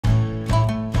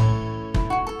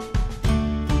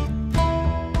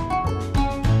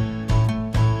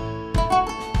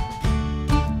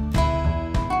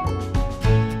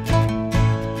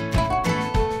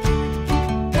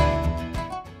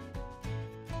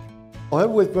I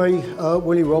have with me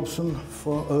Willie Robson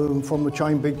from the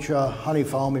Chain Beach Honey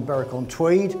Farm in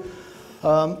Berwick-on-Tweed.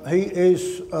 He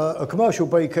is a commercial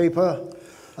beekeeper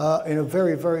in a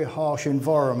very, very harsh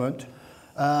environment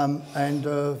and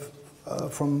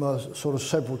from sort of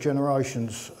several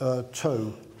generations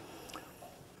too.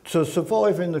 To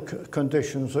survive in the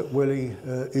conditions that Willie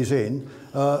is in,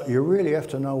 you really have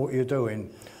to know what you're doing.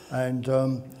 And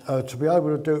to be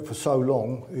able to do it for so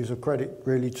long is a credit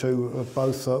really to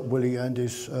both Willie and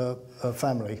his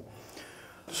family.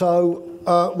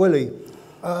 So, Willie,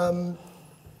 I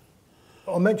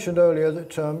mentioned earlier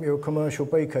that you're a commercial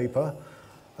beekeeper.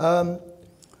 When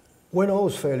I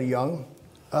was fairly young,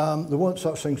 there weren't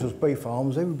such things as bee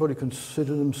farms. Everybody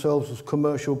considered themselves as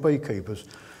commercial beekeepers.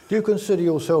 Do you consider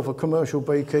yourself a commercial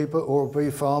beekeeper or a bee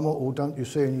farmer, or don't you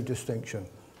see any distinction?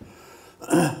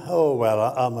 Oh, well,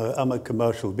 I'm a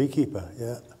commercial beekeeper,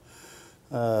 yeah.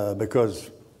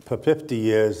 Because for 50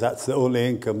 years, that's the only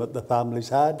income that the family's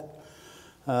had.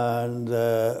 And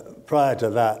prior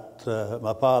to that,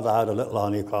 my father had a little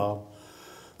honey farm,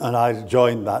 and I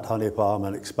joined that honey farm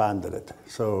and expanded it.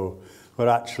 So we're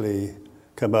actually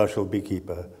commercial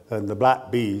beekeeper, and the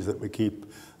black bees that we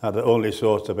keep are the only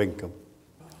source of income.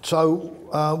 So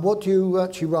what do you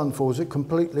actually run for? Is it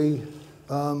completely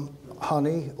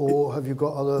honey, or have you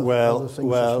got other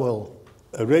things as well?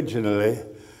 Originally,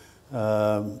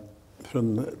 the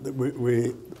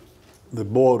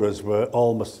borders were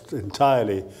almost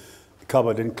entirely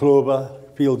covered in clover,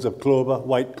 fields of clover,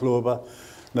 white clover.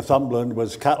 Northumberland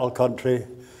was cattle country,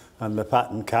 and they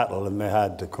fattened cattle, and they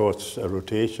had, of course, a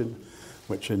rotation,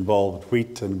 which involved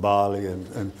wheat and barley,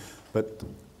 but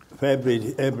for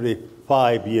every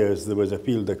 5 years there was a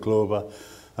field of clover.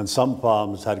 And some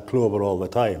farms had clover all the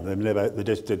time. They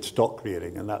just did stock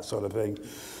rearing and that sort of thing.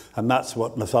 And that's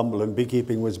what Northumberland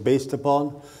beekeeping was based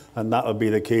upon. And that would be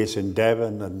the case in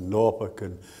Devon and Norfolk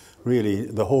and really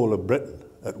the whole of Britain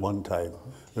at one time.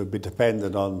 It would be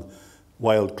dependent on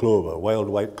wild clover, wild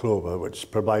white clover, which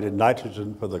provided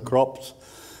nitrogen for the crops.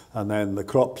 And then the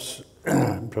crops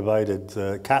provided,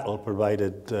 cattle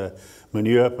provided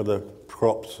manure for the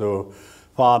crops. So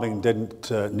farming didn't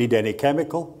need any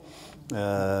chemical.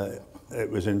 It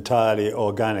was entirely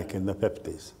organic in the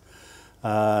 50s.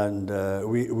 And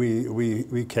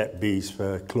we kept bees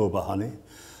for clover honey,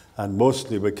 and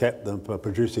mostly we kept them for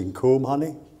producing comb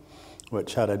honey,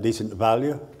 which had a decent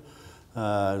value,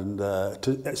 and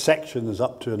to sections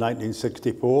up to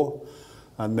 1964,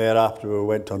 and thereafter we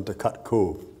went on to cut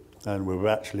comb, and we've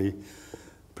actually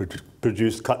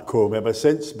produced cut comb ever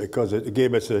since, because it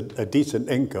gave us a decent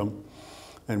income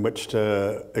in which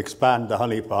to expand the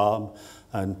honey farm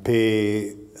and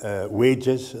pay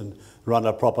wages and run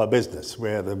a proper business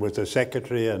where there was a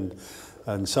secretary and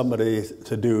somebody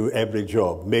to do every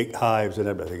job, make hives and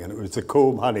everything. And it was the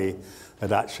comb honey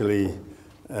that actually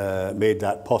made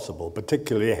that possible,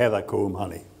 particularly heather comb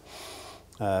honey.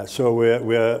 So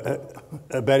we're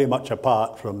very much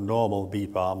apart from normal bee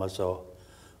farmers or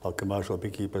commercial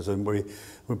beekeepers, and we're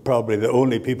probably the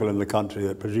only people in the country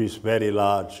that produce very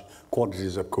large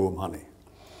quantities of comb honey.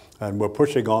 And we're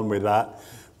pushing on with that.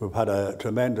 We've had a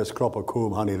tremendous crop of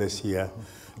comb honey this year,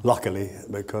 luckily,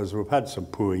 because we've had some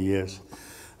poor years.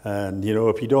 And, you know,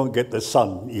 if you don't get the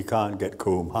sun, you can't get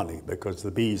comb honey, because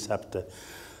the bees have to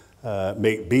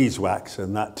make beeswax,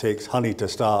 and that takes honey to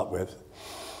start with.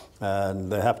 And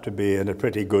they have to be in a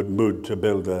pretty good mood to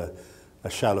build a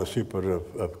shallow super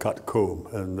of cut comb,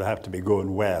 and they have to be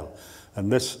going well. And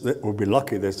we'll be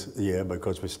lucky this year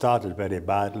because we started very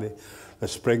badly. The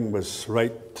spring was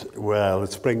the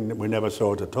spring we never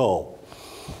saw it at all.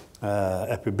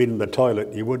 If you'd been in the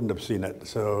toilet, you wouldn't have seen it.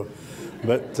 So,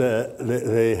 but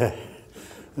the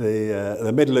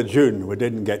middle of June we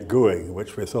didn't get going,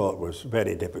 which we thought was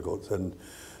very difficult. And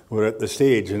we're at the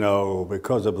stage, you know,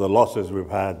 because of the losses we've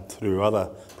had through other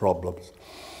problems,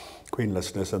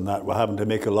 queenlessness and that, we're having to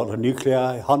make a lot of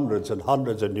nuclei, hundreds and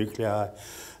hundreds of nuclei.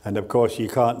 And of course you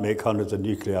can't make hundreds of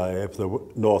nuclei if the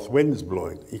north wind's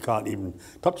blowing. You can't even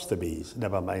touch the bees,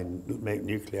 never mind make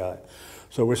nuclei.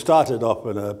 So we started off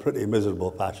in a pretty miserable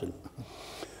fashion.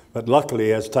 But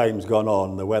luckily, as time's gone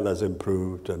on, the weather's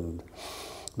improved and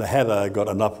the heather got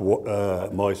enough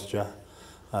moisture,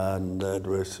 and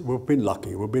we've been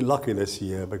lucky. We've been lucky this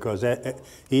year because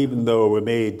even though we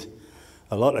made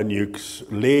a lot of nukes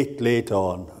late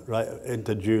on, right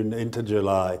into June, into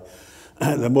July,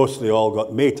 they mostly all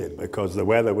got mated because the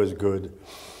weather was good.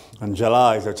 And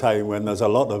July is a time when there's a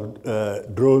lot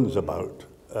of drones about,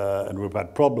 and we've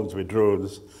had problems with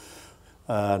drones.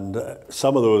 And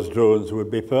some of those drones would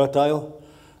be fertile.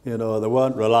 You know, they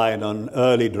weren't relying on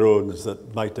early drones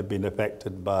that might have been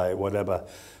affected by whatever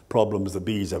problems the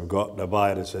bees have got, the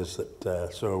viruses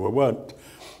that. So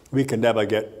we can never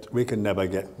get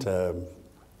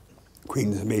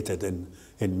queens mated in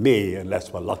May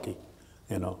unless we're lucky,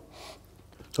 you know.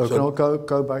 So can I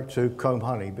go back to comb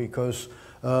honey, because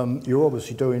you're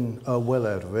obviously doing well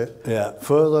out of it. Yeah.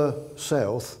 Further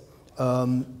south,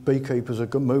 beekeepers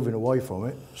are moving away from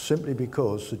it simply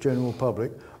because the general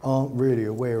public aren't really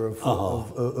aware of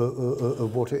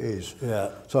what it is. Yeah.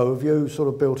 So have you sort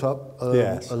of built up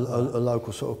Yes. a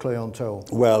local sort of clientele?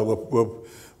 Well,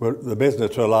 the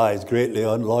business relies greatly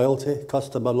on loyalty,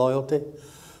 customer loyalty,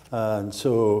 and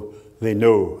so they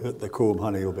know that the comb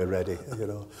honey will be ready, you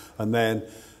know. And then,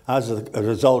 as a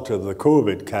result of the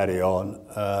COVID carry-on,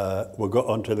 we got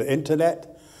onto the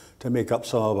internet to make up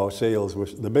some of our sales.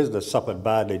 The business suffered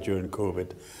badly during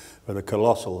COVID with a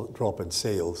colossal drop in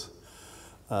sales.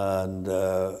 And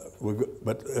we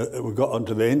got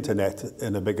onto the internet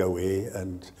in a bigger way,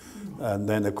 and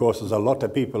then of course there's a lot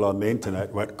of people on the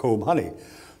internet with comb honey.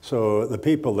 So the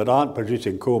people that aren't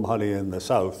producing comb honey in the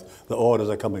south, the orders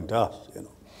are coming to us, you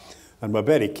know. And we're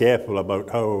very careful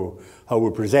about how we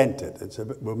present it.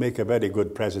 We'll make a very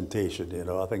good presentation, you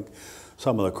know. I think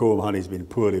some of the comb honey's been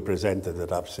poorly presented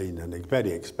that I've seen, and it's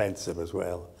very expensive as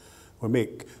well. We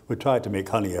try to make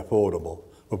honey affordable.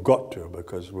 We've got to,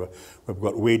 because we've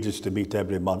got wages to meet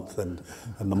every month, and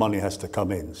the money has to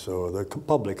come in. So the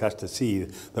public has to see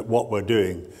that what we're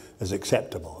doing is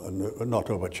acceptable and we're not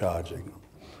overcharging.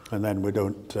 And then we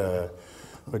don't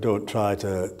try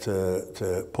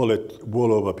to pull it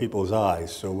wool over people's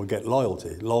eyes. So we get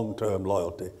loyalty, long-term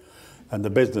loyalty, and the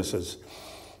businesses.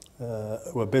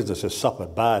 Businesses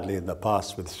suffered badly in the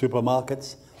past with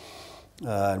supermarkets,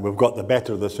 and we've got the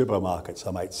better of the supermarkets,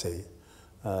 I might say.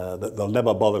 That they'll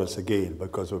never bother us again,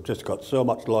 because we've just got so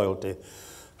much loyalty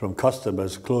from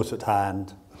customers close at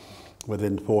hand,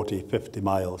 within 40, 50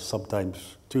 miles,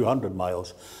 sometimes 200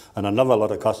 miles, and another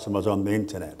lot of customers on the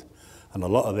internet, and a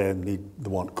lot of them they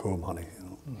want comb honey. You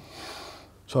know.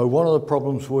 So one of the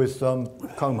problems with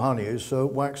comb honey is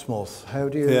wax moth. How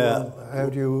do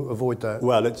you avoid that?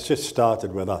 Well, it's just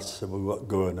started with us, and we've got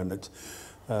going, and it's.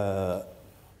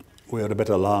 We're a bit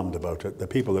alarmed about it. The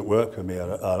people that work for me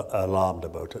are alarmed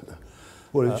about it.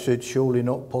 Well, it's surely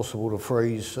not possible to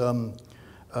freeze a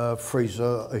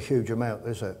huge amount,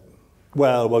 is it?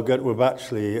 Well, we're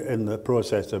actually in the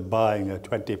process of buying a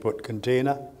 20-foot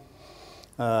container,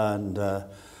 and I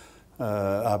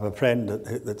have a friend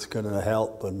that's going to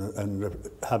help and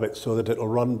have it so that it'll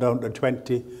run down to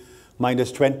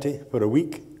 -20 for a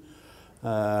week,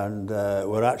 and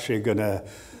we're actually going to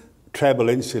treble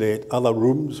insulate other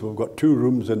rooms. We've got 2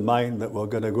 rooms in mind that we're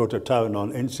going to go to town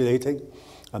on insulating,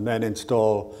 and then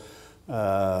install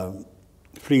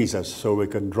freezers so we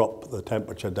can drop the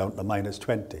temperature down to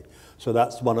 -20. So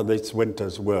that's one of this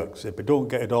winter's works. If we don't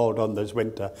get it all done this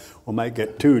winter, we might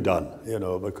get 2 done, you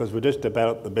know, because we just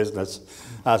develop the business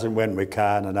as and when we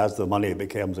can and as the money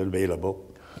becomes available.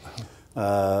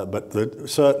 But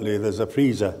certainly there's a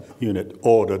freezer unit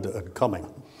ordered and coming.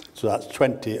 So that's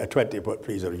a 20-foot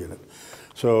freezer unit.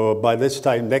 So by this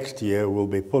time next year, we'll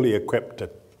be fully equipped to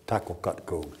tackle cut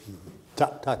combs.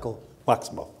 Tackle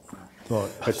wax moth. Right.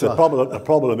 It's the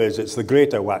problem is it's the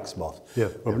greater wax moth. Yeah.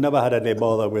 We've never had any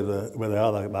bother with the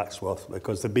other wax moth,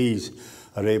 because the bees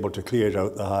are able to clear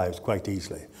out the hives quite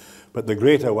easily. But the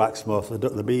greater wax moth,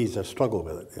 the bees have struggled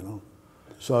with it, you know.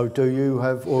 So do you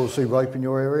have oilseed rape in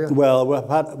your area? Well,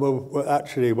 we're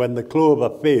actually, when the clover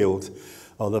failed,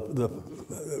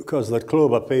 because the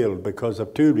clover failed because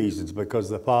of 2 reasons. Because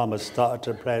the farmers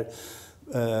started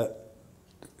to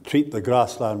treat the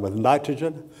grassland with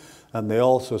nitrogen, and they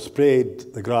also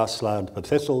sprayed the grassland for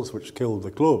thistles, which killed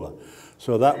the clover.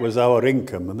 So that was our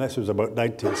income, and this was about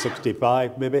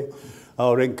 1965 maybe.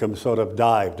 Our income sort of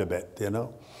dived a bit, you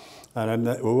know. And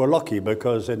then we were lucky,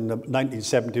 because in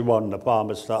 1971 the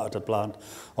farmers started to plant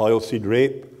oilseed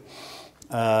rape,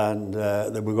 and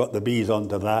then we got the bees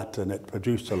onto that, and it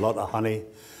produced a lot of honey,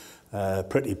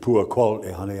 pretty poor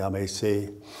quality honey, I may say.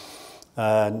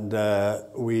 And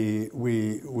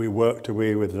we worked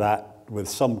away with that with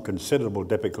some considerable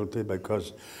difficulty,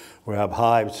 because we have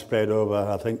hives spread over,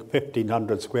 I think,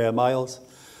 1,500 square miles.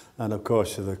 And of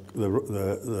course,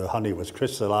 the honey was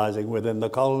crystallizing within the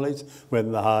colonies,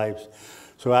 within the hives.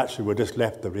 So actually, we just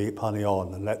left the rape honey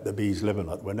on and let the bees live on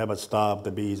it. We never starved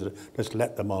the bees, just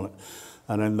let them on it.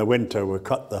 And in the winter, we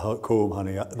cut the comb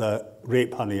honey, the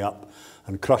rape honey up,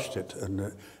 and crushed it.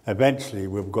 And eventually,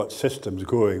 we've got systems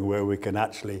going where we can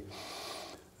actually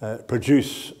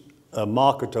produce a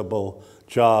marketable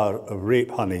jar of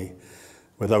rape honey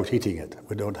without heating it.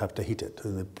 We don't have to heat it.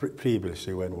 And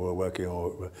previously, when we were working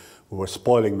on it, we were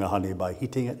spoiling the honey by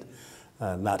heating it.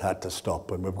 and that had to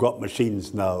stop. And we've got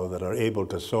machines now that are able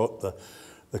to sort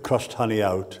the crushed honey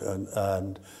out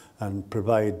and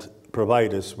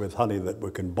provide us with honey that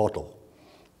we can bottle,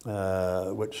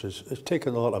 which has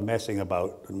taken a lot of messing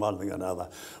about and one thing or another.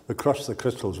 We crush the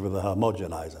crystals with a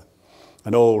homogenizer,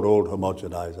 an old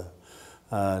homogenizer,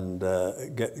 and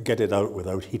get it out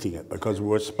without heating it, because we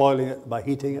were spoiling it by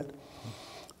heating it.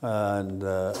 And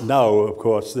now, of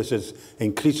course, this is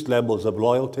increased levels of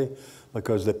loyalty,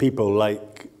 because the people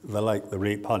like the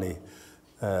rape honey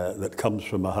that comes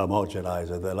from a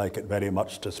homogenizer. They like it very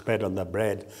much to spread on their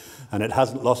bread, and it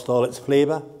hasn't lost all its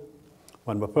flavour.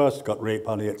 When we first got rape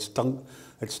honey, it stunk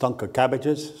of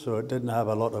cabbages, so it didn't have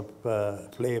a lot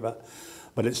of flavour.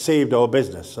 But it saved our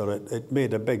business, so it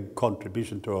made a big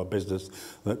contribution to our business,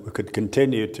 that we could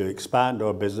continue to expand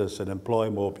our business and employ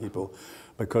more people,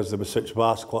 because there were such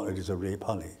vast quantities of rape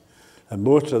honey. And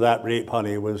most of that rape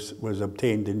honey was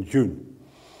obtained in June.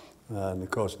 And of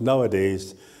course,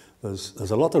 nowadays,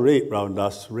 there's a lot of rape around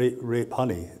us, rape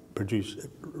honey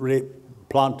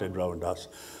planted around us,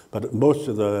 but most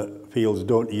of the fields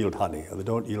don't yield honey, or they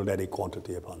don't yield any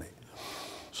quantity of honey.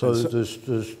 So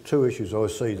there's two issues I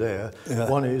see there. Yeah.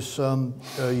 One is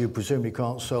you presumably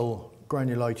can't sell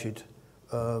granulated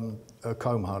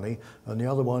comb honey, and the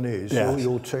other one is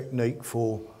your technique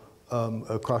for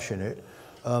crushing it.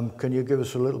 Can you give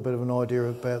us a little bit of an idea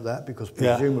about that? Because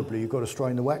presumably you've got to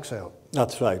strain the wax out.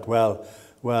 That's right. Well,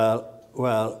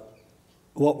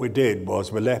 what we did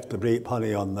was we left the rape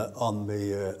honey on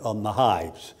the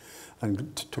hives,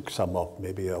 and took some off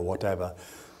maybe or whatever.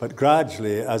 But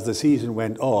gradually, as the season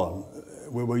went on,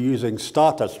 we were using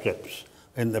starter strips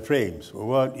in the frames. We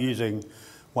weren't using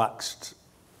waxed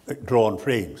drawn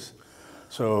frames.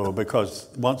 So, because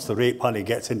once the rape honey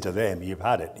gets into them, you've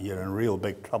had it. You're in real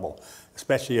big trouble,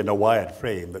 especially in a wired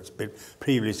frame that's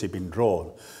previously been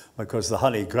drawn, because the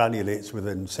honey granulates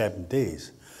within 7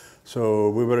 days. So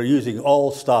we were using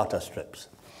all starter strips,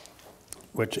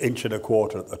 which 1.25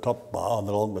 inches at the top bar,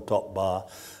 along the top bar,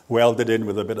 welded in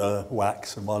with a bit of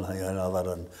wax and one thing and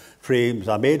another, and frames.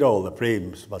 I made all the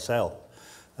frames myself,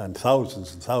 and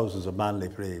thousands of manly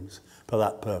frames for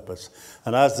that purpose.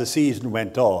 And as the season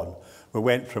went on, we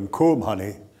went from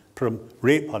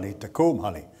rape honey to comb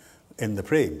honey in the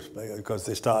frames, because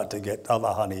they started to get other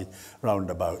honey round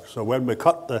about. So when we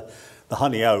cut the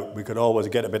honey out, we could always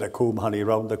get a bit of comb honey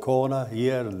round the corner,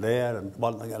 here and there, and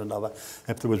one thing and another.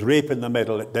 If there was rape in the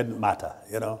middle, it didn't matter,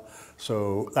 you know.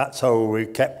 So that's how we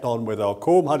kept on with our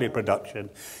comb honey production,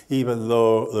 even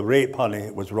though the rape honey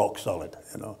was rock solid,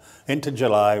 you know. Into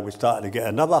July, we started to get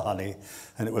another honey,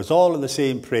 and it was all in the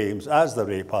same frames as the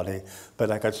rape honey, but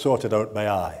I could sort it out by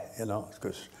eye, you know,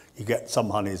 because you get some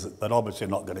honeys that obviously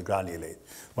not going to granulate,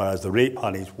 whereas the rape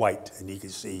honey is white, and you can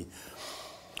see.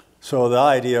 So the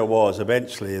idea was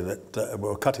eventually that we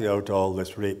were cutting out all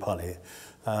this rape honey,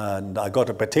 and I got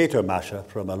a potato masher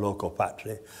from a local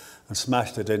factory and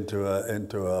smashed it into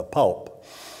a pulp.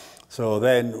 So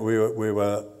then we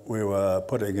were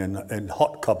putting in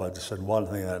hot cupboards and one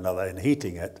thing and another, and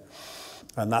heating it,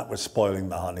 and that was spoiling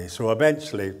the honey. So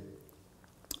eventually,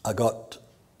 I got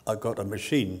a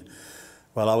machine.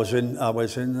 Well, I was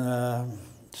in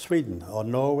Sweden or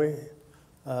Norway,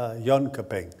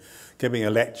 Jönköping, giving a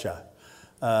lecture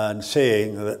and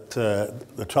saying that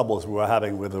the troubles we were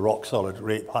having with the rock-solid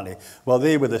rape honey, well,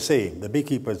 they were the same. The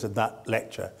beekeepers in that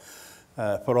lecture,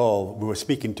 we were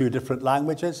speaking 2 different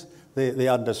languages. They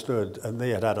understood, and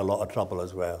they had a lot of trouble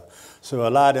as well. So a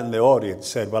lad in the audience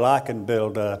said, well, I can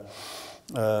build a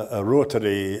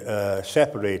rotary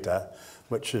separator,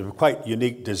 which is a quite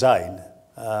unique design,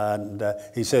 and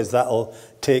he says that'll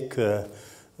take the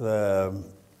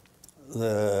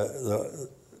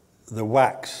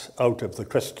wax out of the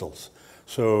crystals.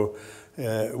 So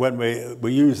when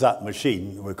we use that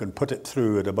machine, we can put it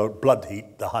through at about blood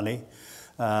heat, the honey,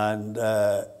 and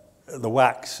the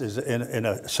wax is in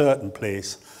a certain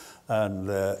place, and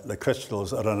the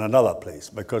crystals are in another place,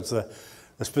 because the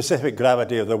specific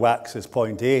gravity of the wax is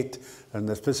 0.8, and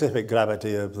the specific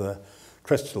gravity of the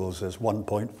crystals is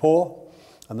 1.4,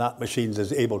 and that machine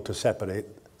is able to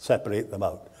separate them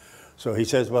out. So he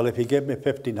says, well, if you give me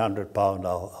 £1,500,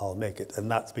 I'll make it.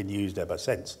 And that's been used ever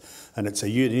since. And it's a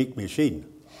unique machine.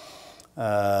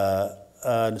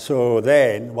 And so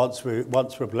then, once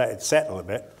we've let it settle a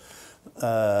bit,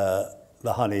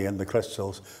 the honey and the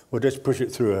crystals, we'll just push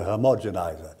it through a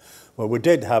homogenizer. Well, we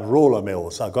did have roller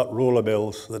mills. I got roller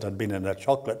mills that had been in a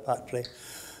chocolate factory,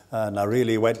 and I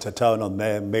really went to town on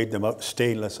them, made them out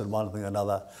stainless and one thing or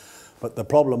another. But the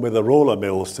problem with the roller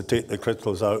mills to take the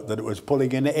crystals out, that it was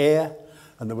pulling in air,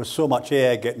 and there was so much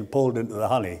air getting pulled into the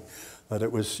honey but it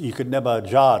was, you could never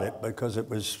jar it because it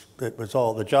was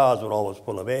all, the jars were always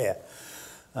full of air.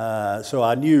 So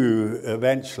I knew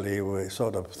eventually, we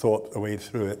sort of thought the way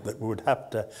through it, that we would have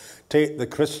to take the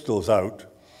crystals out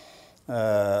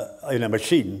in a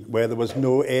machine where there was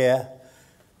no air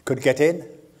could get in,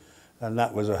 and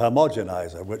that was a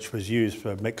homogenizer, which was used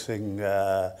for mixing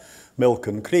milk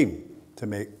and cream to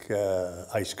make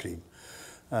ice cream.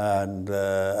 And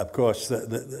of course,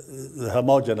 the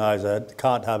homogenizer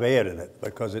can't have air in it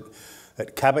because it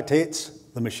cavitates.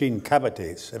 The machine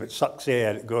cavitates. If it sucks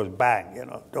air, it goes bang. You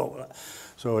know.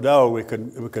 So now we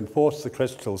can force the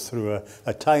crystals through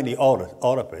a tiny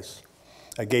orifice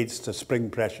against a spring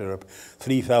pressure of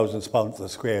 3,000 pounds a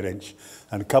square inch,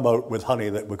 and come out with honey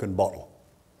that we can bottle.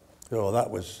 So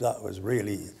that was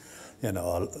really, you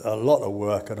know, a lot of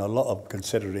work and a lot of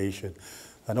consideration.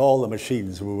 And all the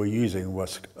machines we were using were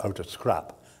out of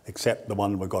scrap, except the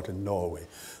one we got in Norway.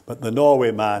 But the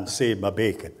Norway man saved my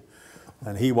bacon,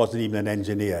 and he wasn't even an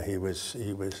engineer. He was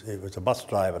a bus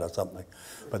driver or something.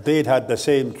 But they'd had the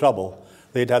same trouble.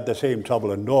 They'd had the same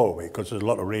trouble in Norway, because there's a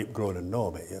lot of rape grown in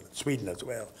Norway, and Sweden as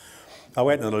well. I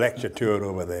went on a lecture tour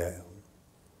over there,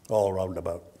 all round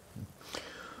about.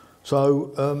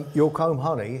 So your comb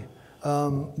honey,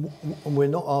 we're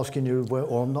not asking you,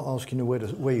 or I'm not asking you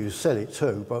where you sell it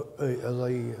to, but are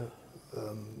they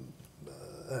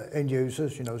end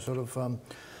users, you know, sort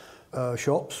of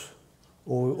shops,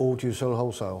 or do you sell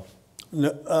wholesale?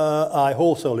 No, I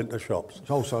wholesale into shops.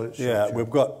 Wholesale into shops. Yeah,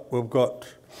 we've got.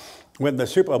 When the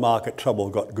supermarket trouble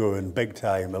got going big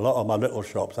time, a lot of my little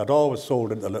shops, I'd always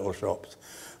sold into little shops.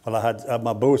 Well, I had,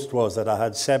 my boast was that I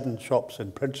had 7 shops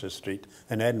in Princess Street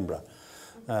in Edinburgh.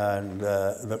 And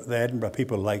the Edinburgh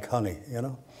people like honey, you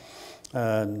know.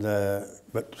 And,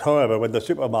 but however, when the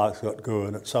supermarkets got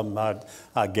going, at some,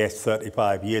 I guess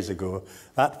 35 years ago,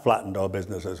 that flattened our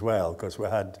business as well, because we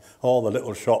had all the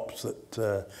little shops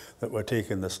that were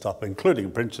taking the stuff,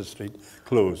 including Princess Street,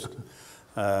 closed.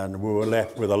 And we were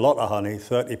left with a lot of honey,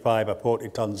 35 or 40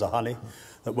 tons of honey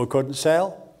that we couldn't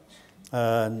sell.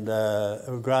 And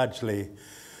gradually,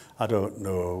 I don't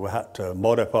know, we had to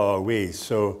modify our ways.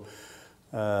 So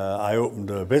I opened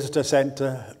a visitor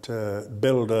centre to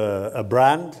build a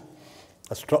brand,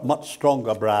 a much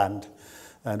stronger brand,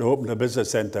 and opened a visitor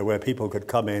centre where people could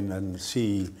come in and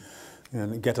see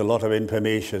and get a lot of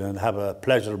information and have a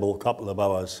pleasurable couple of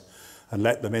hours and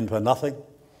let them in for nothing.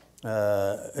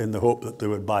 In the hope that they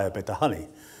would buy a bit of honey.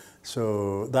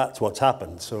 So that's what's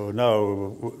happened. So now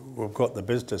we've got the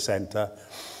business centre,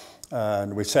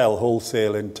 and we sell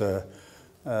wholesale into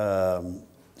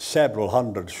several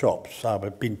hundred shops.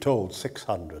 I've been told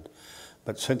 600,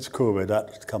 but since COVID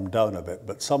that's come down a bit,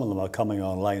 but some of them are coming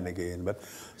online again. But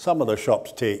some of the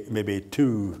shops take maybe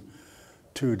two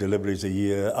deliveries a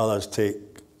year, others take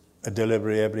a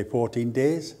delivery every 14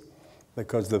 days,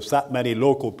 because there's that many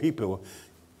local people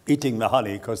eating the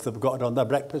honey because they've got it on their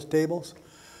breakfast tables.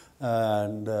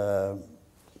 And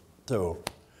so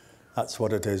that's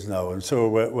what it is now. And so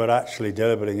we're actually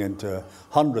delivering into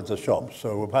hundreds of shops.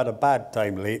 So we've had a bad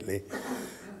time lately,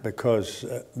 because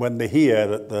when they hear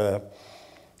that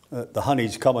the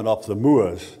honey's coming off the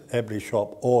moors, every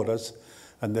shop orders,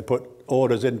 and they put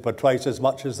orders in for twice as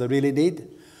much as they really need,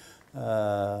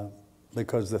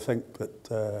 because they think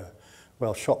that,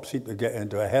 well, shops seem to get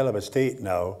into a hell of a state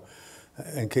now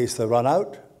in case they run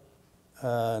out.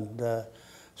 And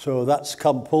so that's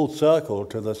come full circle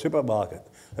to the supermarket.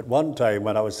 At one time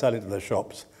when I was selling to the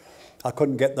shops, I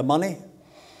couldn't get the money,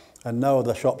 and now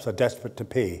the shops are desperate to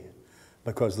pay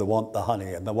because they want the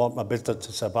honey and they want my business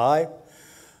to survive.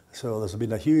 So there's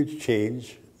been a huge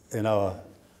change in our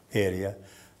area,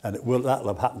 and that'll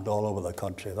have happened all over the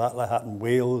country. That'll have happened in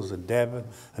Wales and Devon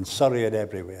and Surrey and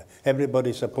everywhere.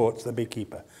 Everybody supports the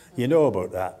beekeeper. You know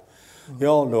about that. You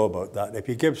all know about that. If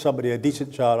you give somebody a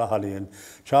decent jar of honey and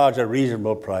charge a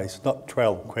reasonable price, not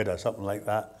 12 quid or something like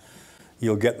that,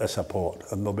 you'll get the support,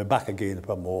 and they'll be back again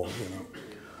for more, you know.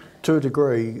 To a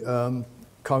degree,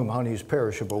 comb honey is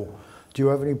perishable. Do you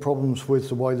have any problems with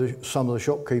the way some of the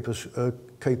shopkeepers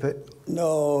keep it?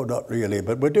 No, not really,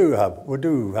 but we do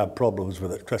have problems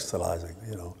with it crystallising,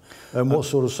 you know. And what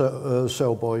sort of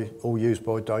sell by or use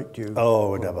by date do you?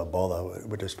 Oh, we never bother.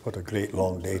 We just put a great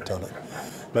long date on it.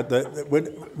 But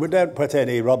we don't put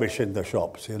any rubbish in the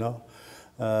shops, you know.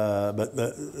 But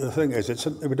the thing is,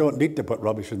 we don't need to put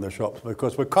rubbish in the shops,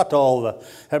 because we cut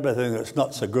everything that's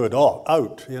not so good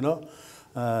out, you know,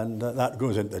 and that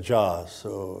goes into jars.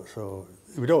 So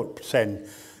we don't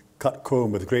cut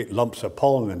comb with great lumps of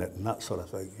pollen in it and that sort of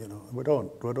thing, you know. We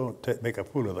don't make a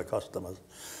fool of the customers.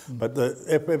 But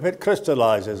if it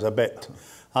crystallises a bit,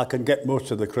 I can get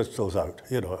most of the crystals out.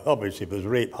 You know, obviously if there's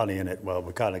rape honey in it, well,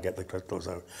 we can't get the crystals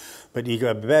out. But you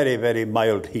get a very, very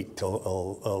mild heat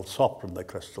will soften the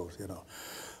crystals, you know.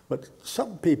 But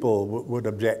some people would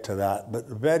object to that.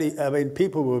 But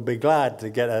people would be glad to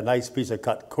get a nice piece of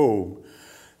cut comb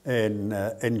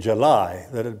in July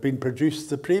that had been produced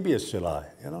the previous July,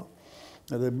 you know.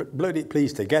 And they're bloody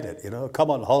pleased to get it, you know.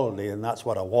 Come on holiday and that's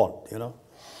what I want, you know.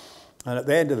 And at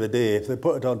the end of the day, if they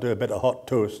put it onto a bit of hot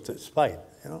toast, it's fine,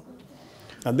 you know.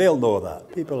 And they'll know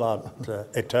that. People aren't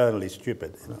eternally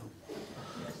stupid, you know.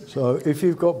 So if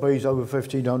you've got bees over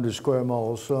 1,500 square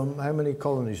miles, how many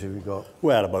colonies have you got?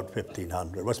 Well, about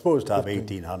 1,500. We're supposed to have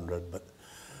 1,800, but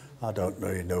I don't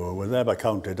really know. We've never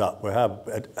counted up. We have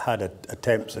had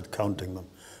attempts at counting them,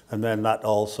 and then that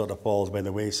all sort of falls by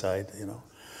the wayside, you know.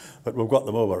 But we've got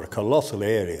them over a colossal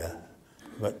area.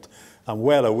 But I'm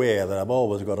well aware that I've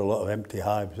always got a lot of empty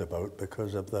hives about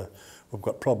because of we've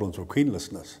got problems with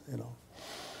queenlessness, you know.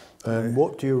 And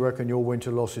what do you reckon your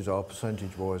winter losses are,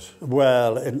 percentage-wise?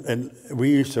 Well, we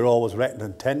used to always reckon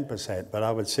in 10%, but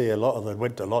I would say a lot of the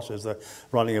winter losses are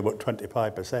running about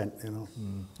 25%, you know.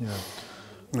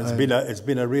 It's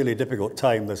been a really difficult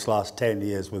time this last 10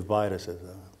 years with viruses.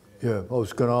 Yeah, I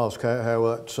was going to ask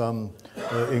how that's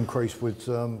increased with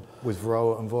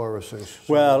varroa and viruses.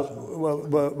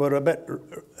 Well, we're a bit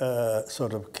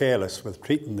sort of careless with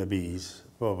treating the bees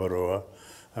for varroa,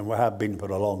 and we have been for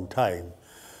a long time.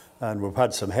 And we've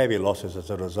had some heavy losses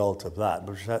as a result of that,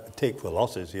 but we had to take the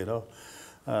losses, you know,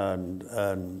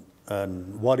 and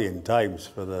worrying times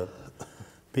for the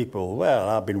people. Well,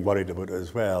 I've been worried about it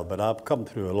as well, but I've come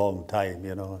through a long time,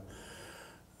 you know.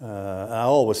 I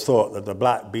always thought that the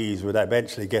black bees would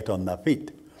eventually get on their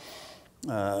feet,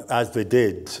 as they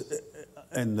did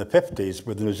in the 50s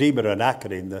with Nosema and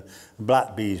Acarine. The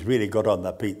black bees really got on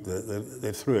their feet.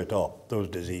 They threw it off, those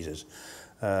diseases.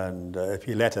 And if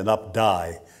you let enough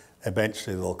die,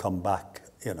 eventually they'll come back,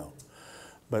 you know.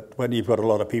 But when you've got a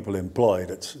lot of people employed,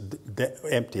 it's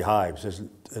empty hives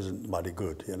isn't mighty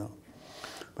good, you know.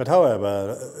 But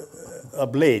however,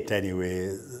 of late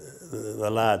anyway, the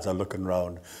lads are looking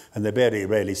round and they very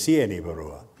rarely see any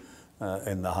varroa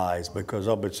in the hives, because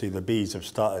obviously the bees have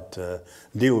started to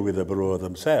deal with the varroa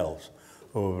themselves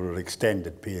over an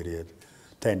extended period,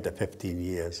 10 to 15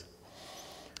 years.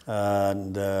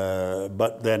 And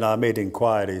but then I made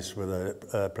inquiries with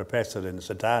a professor in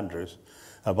St Andrews,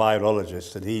 a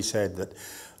virologist, and he said that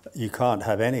you can't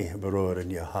have any varroa in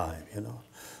your hive, you know.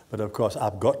 But of course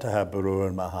I've got to have varroa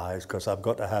in my hives because I've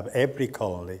got to have every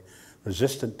colony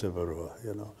resistant to varroa,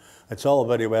 you know. It's all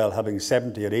very well having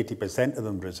 70 or 80% of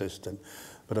them resistant,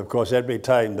 but of course every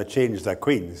time they change their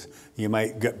queens, you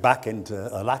might get back into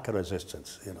a lack of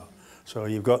resistance, you know. So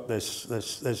you've got this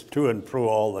to and fro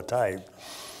all the time.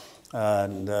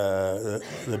 And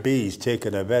the bees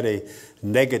taking a very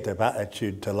negative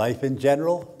attitude to life in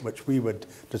general, which we would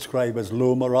describe as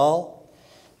low morale.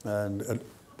 And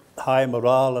high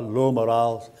morale and low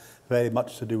morale, very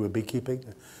much to do with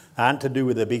beekeeping and to do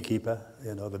with the beekeeper.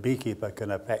 You know, the beekeeper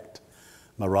can affect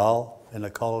morale in a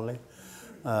colony.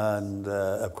 And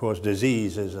of course,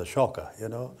 disease is a shocker, you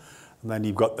know. And then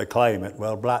you've got the climate.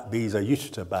 Well, black bees are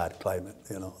used to bad climate,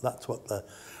 you know. That's what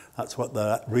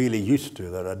they're really used to.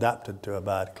 They're adapted to a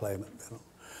bad climate, you know.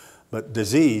 But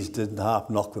disease didn't half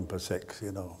knock them for six,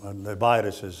 you know. And the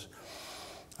viruses,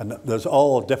 and there's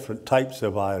all different types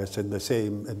of virus in the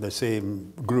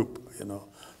same group, you know.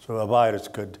 So a virus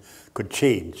could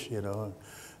change, you know.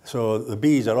 So the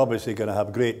bees are obviously going to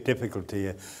have great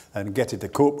difficulty in getting to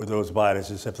cope with those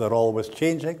viruses if they're always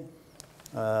changing.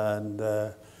 And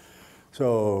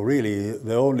so really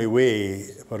the only way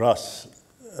for us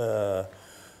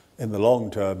in the long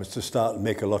term is to start and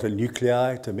make a lot of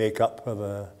nuclei to make up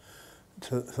for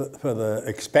the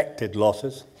expected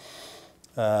losses,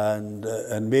 and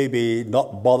maybe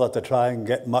not bother to try and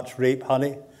get much rape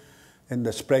honey in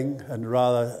the spring, and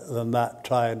rather than that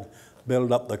try and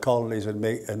build up the colonies and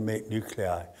make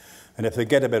nuclei. And if they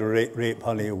get a bit of rape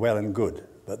honey, well and good.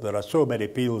 But there are so many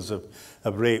fields of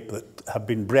rape that have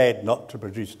been bred not to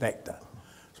produce nectar.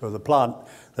 So the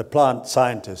plant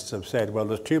scientists have said, well,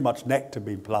 there's too much nectar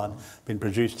being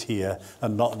produced here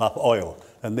and not enough oil.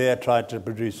 And they're trying to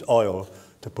produce oil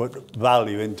to put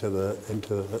value into the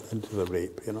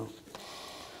rape, you know.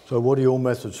 So what are your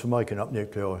methods for making up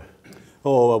nuclei?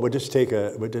 Oh, well, we just take 3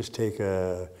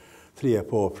 or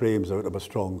 4 frames out of a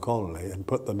strong colony and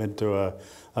put them into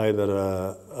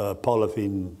either a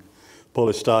polystyrene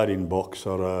box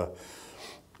or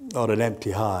an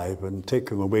empty hive, and take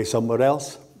them away somewhere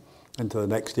else into the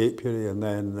next apiary, and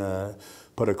then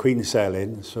put a queen cell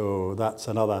in. So that's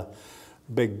another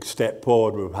big step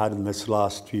forward we've had in this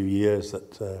last few years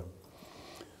that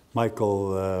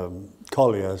Michael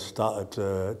Collier started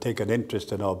to take an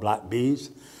interest in our black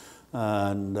bees,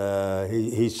 and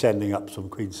he's sending up some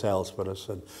queen cells for us,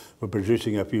 and we're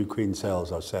producing a few queen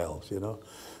cells ourselves, you know.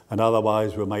 And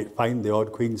otherwise we might find the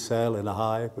odd queen cell in a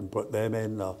hive and put them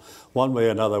in, or one way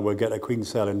or another we'll get a queen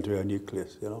cell into a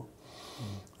nucleus, you know.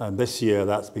 And this year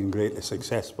that's been greatly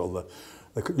successful.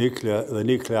 The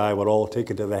nuclei were all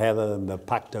taken to the heather and they're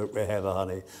packed out with heather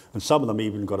honey, and some of them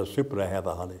even got a super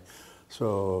heather honey.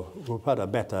 So we've had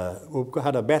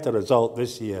a better result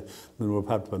this year than we've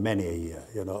had for many a year.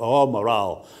 You know, our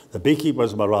morale, the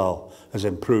beekeepers' morale has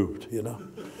improved. You know.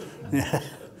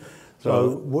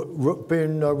 So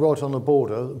being right on the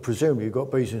border, presumably you've got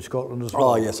bees in Scotland as well.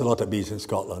 Oh yes, a lot of bees in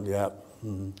Scotland. Yeah.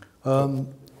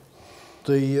 Mm-hmm.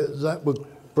 That would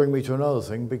bring me to another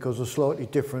thing, because a slightly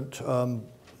different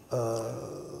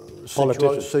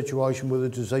situation with the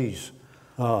disease.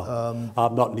 Oh,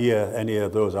 I'm not near any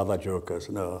of those other jokers.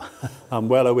 No, I'm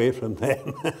well away from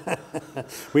them.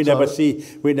 we never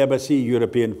see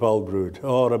European foul brood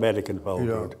or American foul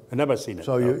brood. I've never seen it.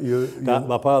 So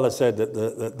my father said that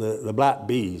the black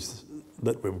bees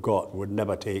that we've got would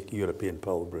never take European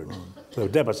foul brood. They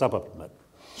would never suffer from it.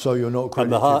 So you're not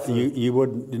credited you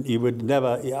would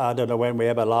never. I don't know when we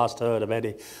ever last heard of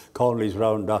any colonies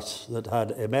round us that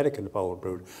had American foul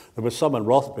brood. There was some in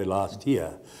Rothbury last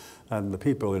year, and the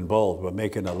people involved were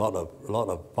making a lot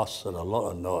of fuss and a lot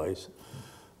of noise.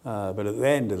 But at the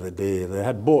end of the day, they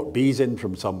had bought bees in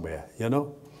from somewhere, you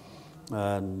know,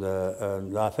 and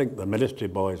I think the ministry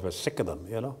boys were sick of them,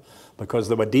 you know, because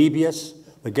they were devious.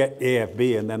 They get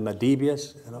AFB and then they're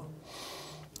devious, you know.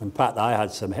 In fact, I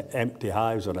had some empty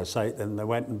hives on a site, and they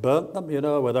went and burnt them, you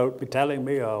know, without telling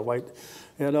me or white,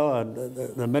 you know, and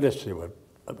the ministry were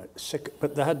a bit sick.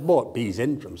 But they had bought bees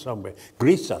in from somewhere,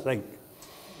 Greece, I think.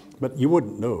 But you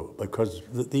wouldn't know, because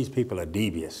these people are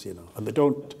devious, you know, and they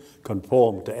don't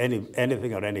conform to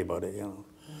anything or anybody, you know.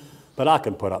 But I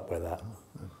can put up with that.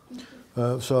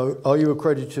 So, are you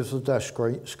accredited to the DASH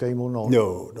scheme or not?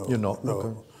 No. You're not?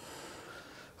 No.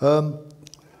 Okay.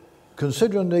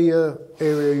 Considering the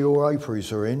area your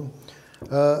apiaries are in,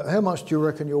 how much do you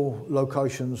reckon your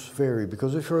locations vary?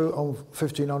 Because if you're on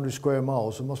 1,500 square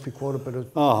miles, there must be quite a bit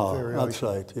of variation. That's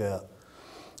right, yeah.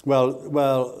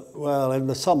 Well, in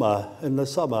the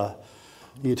summer,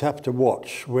 you'd have to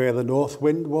watch where the north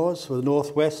wind was, the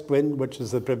northwest wind, which is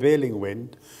the prevailing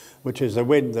wind, which is a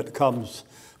wind that comes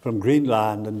from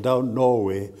Greenland and down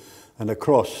Norway and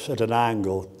across at an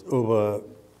angle over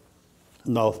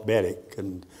North Berwick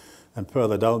and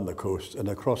further down the coast and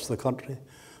across the country.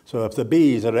 So if the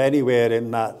bees are anywhere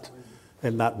in that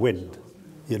wind,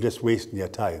 you're just wasting your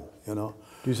time, you know.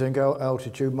 Do you think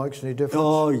altitude makes any difference?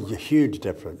 Oh, a huge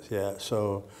difference, yeah.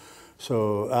 So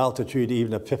altitude,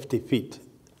 even at 50 feet,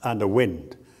 and a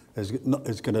wind is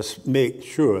going to make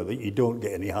sure that you don't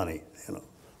get any honey, you know.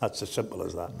 That's as simple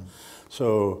as that.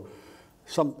 So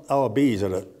our bees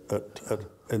are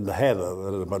in the heather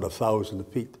at about 1,000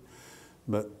 feet,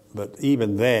 but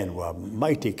even then we're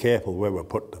mighty careful where we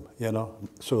put them, you know,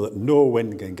 so that no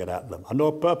wind can get at them. I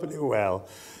know perfectly well,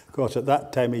 of course, at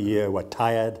that time of year we're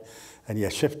tired, and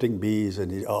you're shifting bees,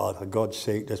 and for God's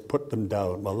sake, just put them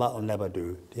down. Well, that'll never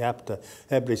do.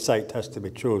 Every site has to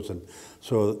be chosen.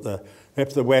 So that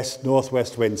if the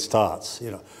northwest wind starts,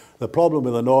 you know, the problem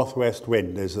with the northwest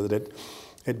wind is that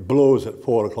it blows at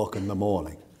 4 o'clock in the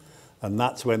morning, and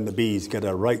that's when the bees get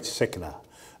a right sickener.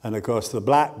 And of course, the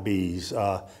black bees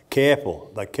are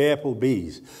careful. They're careful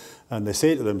bees, and they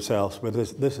say to themselves, "Well,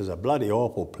 this is a bloody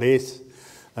awful place,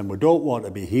 and we don't want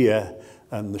to be here."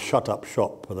 And shut up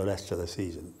shop for the rest of the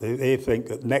season. They think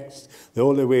that the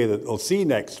only way that they'll see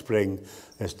next spring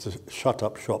is to shut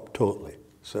up shop totally.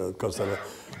 So,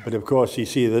 but of course, you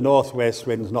see the northwest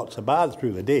wind's not so bad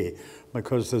through the day,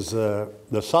 because there's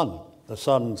the sun. The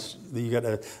sun's, you get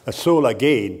a solar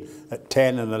gain at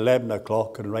 10 and 11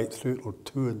 o'clock and right through till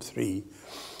 2 and 3.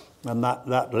 And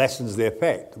that lessens the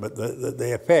effect. But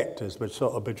the effect is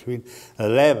sort of between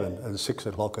 11 and 6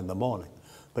 o'clock in the morning.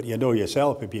 But you know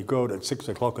yourself, if you go out at 6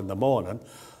 o'clock in the morning,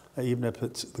 even if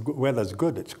the weather's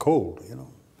good, it's cold, you know.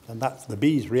 And the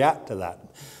bees react to that.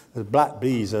 The black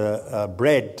bees are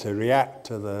bred to react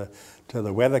to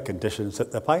the weather conditions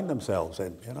that they find themselves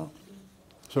in, you know.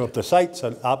 So if the sites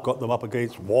I've got them up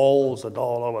against walls and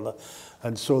all over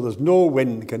and so there's no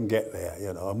wind can get there,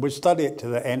 you know. And we study it to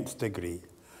the nth degree,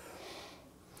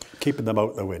 keeping them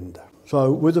out the wind.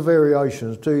 So, with the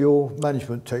variations, do your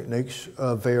management techniques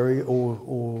vary,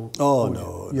 or? Oh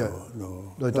no,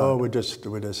 They don't. No, we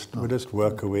just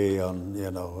work away on,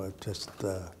 you know, just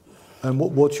And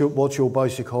what's your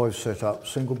basic hive setup?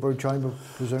 Single brood chamber,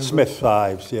 presumably? Smith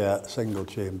hives, yeah, single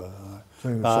chamber.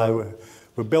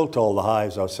 We built all the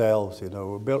hives ourselves, you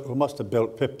know. We must have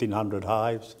built 1,500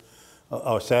 hives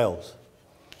ourselves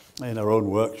in our own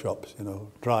workshops, you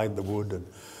know, dried the wood. And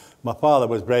my father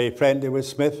was very friendly with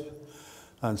Smith,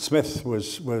 and Smith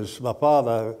my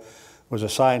father was a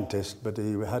scientist, but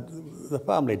the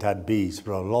family had bees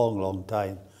for a long, long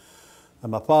time.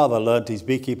 And my father learnt his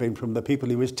beekeeping from the people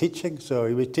he was teaching, so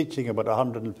he was teaching about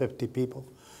 150 people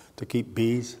to keep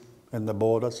bees in the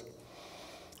borders.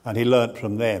 And he learnt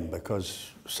from them because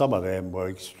some of them were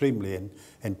extremely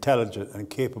intelligent and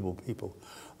capable people.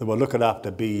 They were looking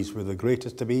after bees with the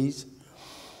greatest of ease.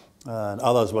 And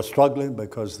others were struggling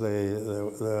because they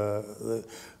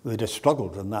just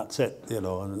struggled, and that's it, you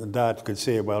know. And Dad could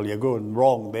say, well, you're going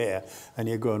wrong there and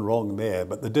you're going wrong there,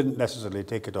 but they didn't necessarily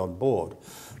take it on board.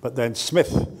 But then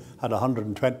Smith had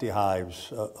 120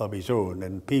 hives of his own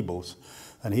in Peebles,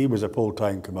 and he was a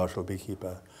full-time commercial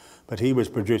beekeeper. But he was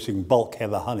producing bulk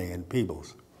heather honey in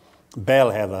Peebles, bell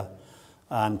heather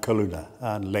and Kaluna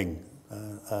and Ling.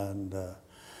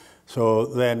 So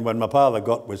then when my father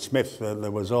got with Smith,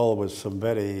 there was always some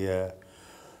very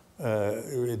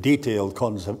detailed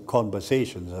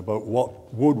conversations about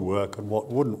what would work and what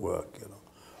wouldn't work, you know.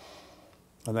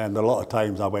 And then a lot of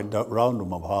times I went out round with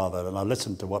my father and I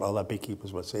listened to what other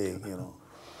beekeepers were saying, you know.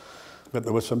 But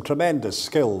there was some tremendous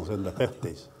skills in the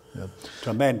 50s, yeah.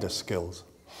 Tremendous skills.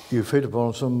 You've hit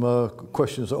upon some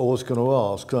questions that I was going to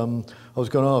ask. I was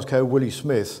going to ask how Willie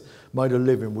Smith made a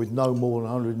living with no more than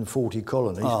 140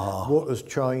 colonies. What has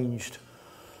changed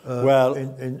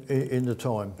in the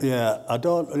time? Yeah, I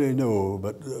don't really know,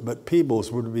 but Peebles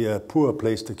would be a poor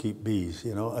place to keep bees,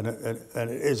 you know, and it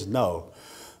is now.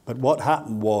 But what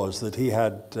happened was that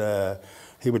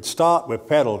he would start with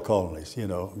feral colonies, you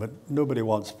know, but nobody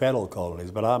wants feral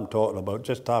colonies, but I'm talking about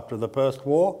just after the First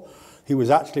War. He was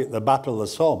actually at the Battle of the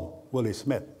Somme, Willie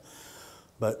Smith.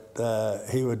 But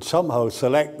he would somehow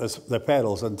select the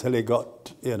ferals until he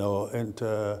got, you know,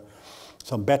 into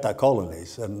some better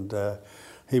colonies. And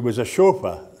he was a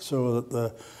chauffeur, so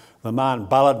that the man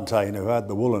Ballantyne, who had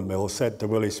the woolen mill, said to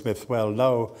Willie Smith, well,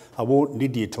 now I won't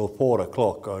need you till 4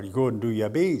 o'clock, or you go and do your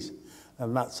bees.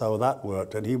 And that's how that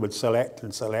worked. And he would select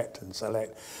and select and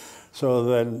select. So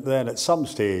then at some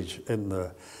stage in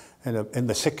the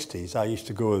 60s, I used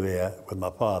to go there with my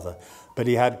father, but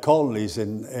he had colonies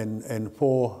in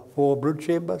four brood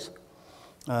chambers,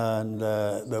 and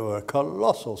there were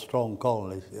colossal strong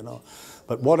colonies, you know.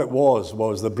 But what it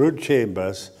was the brood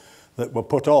chambers that were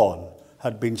put on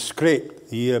had been scraped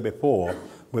the year before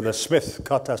with a Smith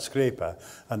cutter scraper,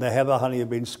 and the heather honey had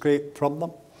been scraped from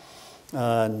them,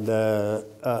 and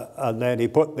then he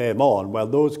put them on. Well,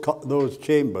 those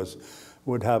chambers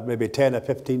would have maybe 10 or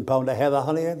 15 pound of heather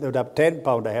honey in. They would have 10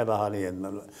 pound of heather honey in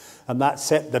them. And that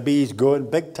set the bees going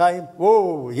big time.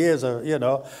 Whoa, here's you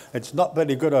know, it's not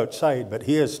very good outside, but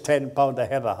here's 10 pound of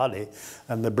heather honey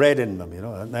and the bread in them, you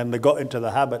know. And then they got into the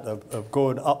habit of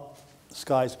going up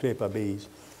skyscraper bees,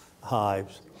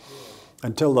 hives,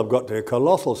 until they've got to a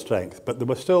colossal strength. But they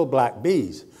were still black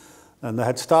bees. And they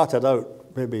had started out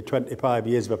maybe 25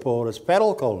 years before as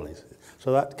feral colonies.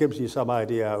 So that gives you some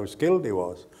idea how skilled he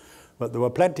was. But there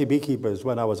were plenty of beekeepers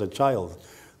when I was a child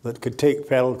that could take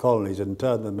feral colonies and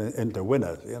turn them into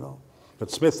winners, you know.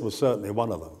 But Smith was certainly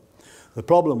one of them. The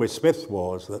problem with Smith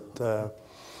was that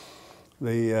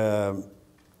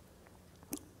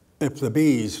if the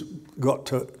bees got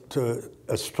to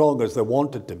as strong as they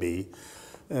wanted to be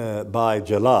by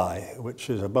July,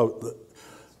 which is about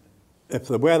if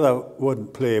the weather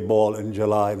wouldn't play ball in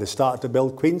July, they started to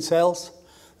build queen cells.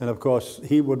 And of course,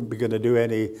 he wouldn't be going to do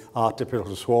any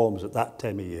artificial swarms at that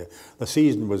time of year. The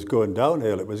season was going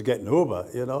downhill, it was getting over,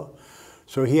 you know.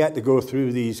 So he had to go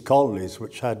through these colonies,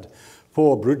 which had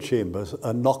 4 brood chambers,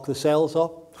 and knock the cells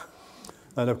off.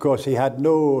 And of course, he had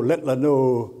little or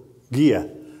no gear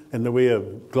in the way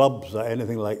of gloves or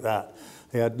anything like that.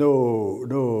 He had no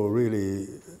really,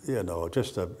 you know,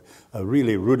 just a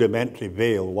really rudimentary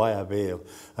veil, wire veil,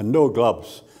 and no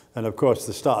gloves. And of course,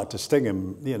 they started to sting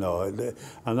him, you know,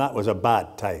 and that was a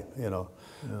bad time, you know,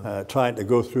 trying to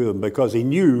go through them, because he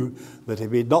knew that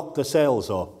if he knocked the cells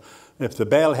off, if the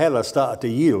bell heather started to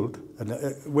yield, and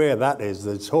where that is,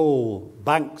 there's whole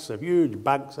huge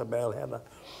banks of bell heather,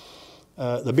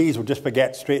 the bees would just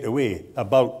forget straight away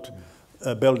about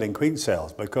building queen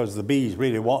cells, because the bees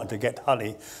really wanted to get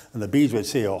honey, and the bees would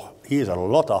say, oh, here's a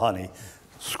lot of honey,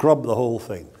 scrub the whole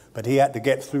thing. But he had to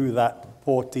get through that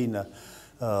 14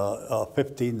 or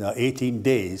 15 or 18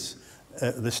 days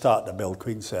they started to build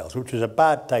queen cells, which was a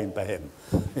bad time for him,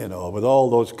 you know, with all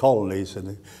those colonies. And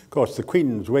of course, the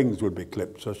queen's wings would be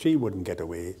clipped, so she wouldn't get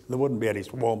away. There wouldn't be any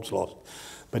swarms lost.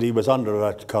 But he was under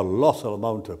a colossal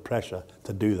amount of pressure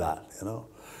to do that, you know.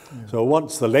 Yeah. So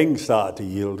once the ling started to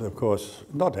yield, of course,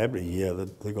 not every year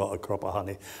that they got a crop of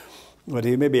honey, but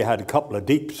he maybe had a couple of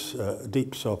deeps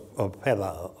of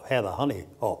heather honey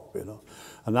up, you know.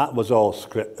 And that was all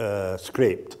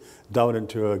scraped down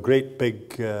into a great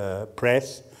big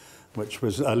press, which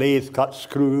was a lathe cut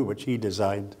screw, which he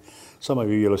designed. Some of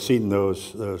you will have seen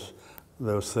those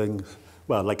things.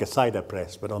 Well, like a cider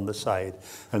press, but on the side.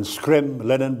 And scrim,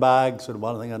 linen bags, and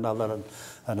one thing and another.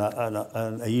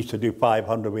 And he used to do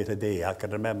 500 weight a day. I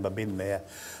can remember being there.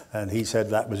 And he said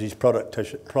that was his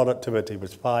productivity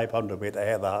was 500 weight of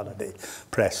heather a day,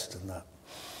 pressed and that.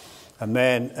 And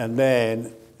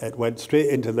then it went straight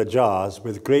into the jars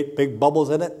with great big bubbles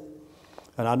in it.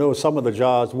 And I know some of the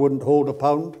jars wouldn't hold a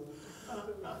pound.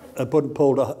 It wouldn't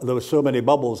hold there were so many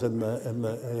bubbles in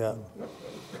the yeah.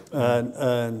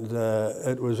 And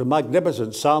it was a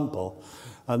magnificent sample.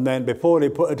 And then before they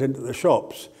put it into the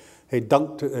shops, he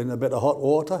dunked it in a bit of hot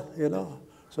water, you know.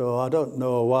 So I don't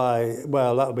know why.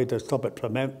 Well, that would be to stop it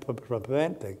from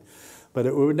fermenting. But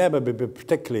it would never be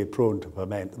particularly prone to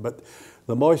ferment. But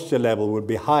the moisture level would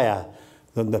be higher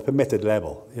than the permitted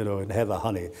level, you know, in heather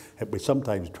honey. It was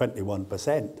sometimes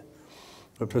 21%.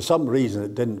 But for some reason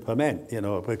it didn't ferment, you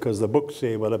know, because the books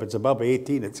say, well, if it's above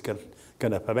 18, it's going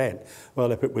to ferment.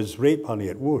 Well, if it was rape honey,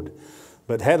 it would.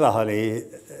 But heather honey,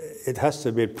 it has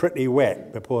to be pretty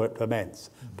wet before it ferments.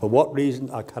 For what reason,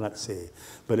 I cannot say.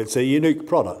 But it's a unique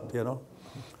product, you know.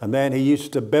 And then he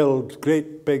used to build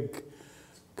great big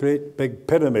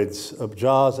pyramids of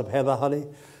jars of heather honey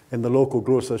in the local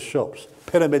grocers' shops.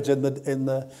 Pyramids in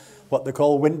the what they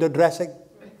call window dressing.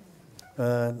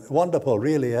 Wonderful,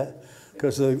 really, yeah.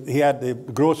 Because he had the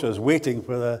grocers waiting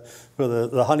for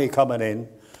the honey coming in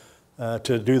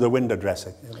to do the window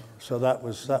dressing. You know? So that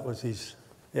was his,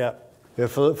 yeah. Yeah,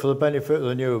 for the benefit of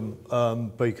the new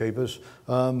beekeepers,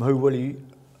 who Willie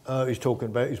is talking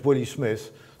about is Willie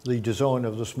Smith, the designer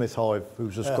of the Smith Hive,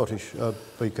 who's a Scottish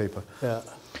beekeeper. Yeah,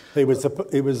 he was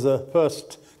the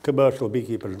first commercial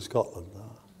beekeeper in Scotland.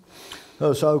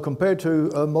 So compared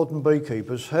to modern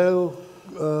beekeepers, how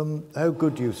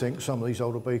good do you think some of these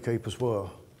older beekeepers were?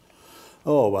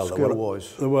 Oh, well,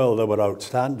 skill-wise. They were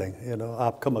outstanding. You know,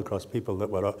 I've come across people that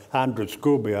were Andrew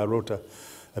Scobie. I wrote a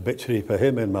obituary for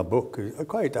him in my book.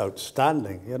 Quite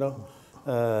outstanding, you know,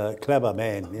 clever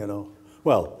men. You know,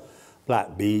 well,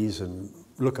 black bees and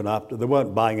looking after. They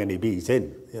weren't buying any bees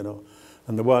in, you know,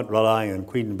 and they weren't relying on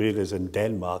queen breeders in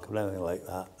Denmark or anything like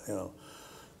that. You know,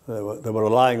 they were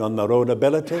relying on their own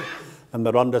ability and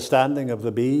their understanding of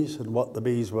the bees and what the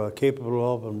bees were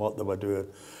capable of and what they were doing.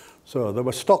 So there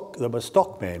were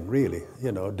stockmen, really,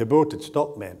 you know, devoted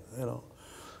stockmen, you know.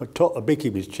 But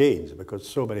beekeeping's changed because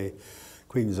so many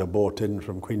queens are bought in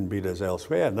from queen breeders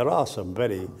elsewhere, and there are some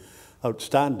very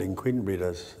outstanding queen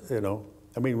breeders, you know.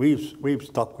 I mean, we've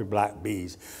stuck with black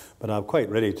bees, but I'm quite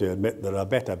ready to admit there are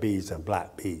better bees than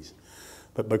black bees.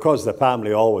 But because the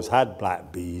family always had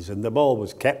black bees and they've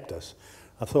always kept us,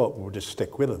 I thought we'll just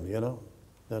stick with them, you know,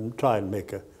 and try and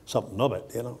make something of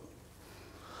it, you know.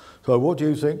 So what do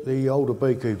you think the older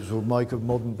beekeepers would make of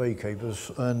modern beekeepers,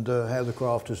 and how the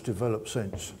craft has developed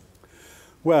since?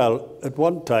 Well, at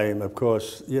one time, of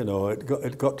course, you know,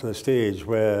 it got to the stage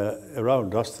where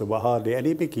around us there were hardly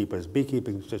any beekeepers.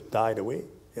 Beekeeping just died away,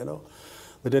 you know.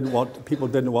 People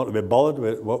didn't want to be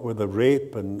bothered with the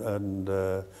rape and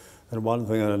one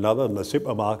thing and another, and the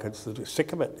supermarkets were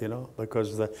sick of it, you know,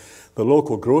 because the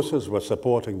local grocers were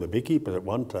supporting the beekeepers at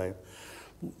one time,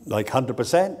 like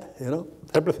 100%, you know.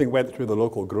 Everything went through the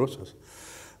local grocers.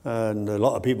 And a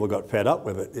lot of people got fed up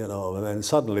with it, you know, and then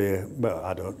suddenly, well,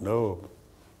 I don't know,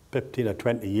 15 or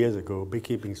 20 years ago,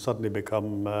 beekeeping suddenly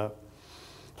become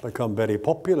very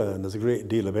popular, and there's a great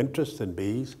deal of interest in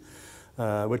bees,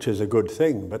 which is a good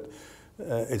thing. But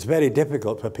it's very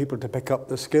difficult for people to pick up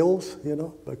the skills, you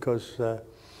know, because a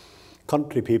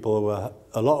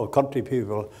lot of country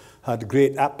people had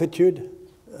great aptitude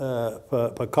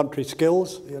for country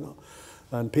skills, you know,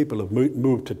 and people have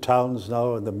moved to towns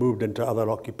now, and they've moved into other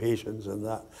occupations and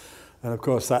that. And of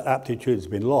course that aptitude's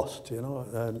been lost, you know,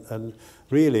 and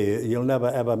really you'll never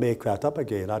ever make that up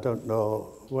again. I don't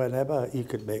know whenever you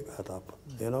could make that up,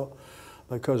 you know,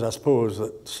 because I suppose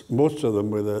that most of them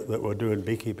that were doing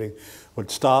beekeeping would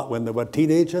start when they were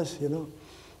teenagers, you know.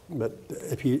 But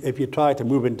if you try to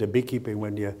move into beekeeping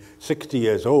when you're 60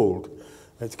 years old,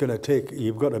 it's going to take,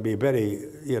 you've got to be very,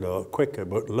 you know, quick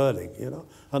about learning, you know.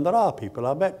 And there are people,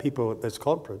 I met people at this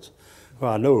conference who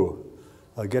I know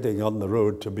are getting on the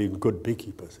road to being good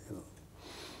beekeepers. You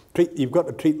know, you've got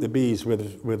to treat the bees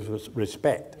with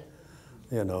respect.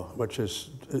 You know, which is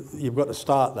you've got to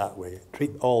start that way.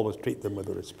 Always treat them with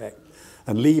respect,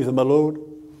 and leave them alone.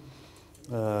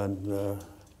 And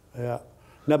yeah,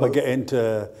 never get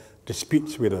into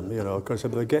disputes with them. You know, because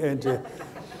if they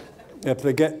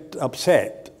get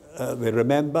upset, they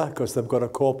remember because they've got a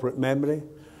corporate memory.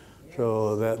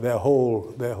 So their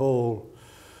whole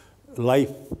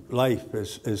life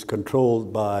is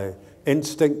controlled by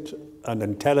instinct and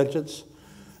intelligence.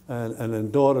 And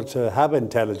in order to have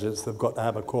intelligence, they've got to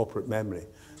have a corporate memory.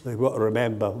 They've got to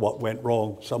remember what went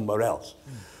wrong somewhere else.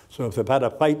 So if they've had a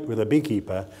fight with a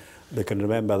beekeeper, they can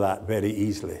remember that very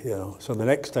easily. You know. So the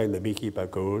next time the beekeeper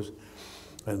goes,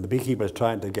 and the beekeeper's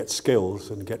trying to get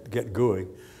skills and get going,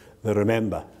 they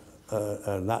remember.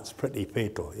 And that's pretty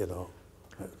fatal, you know.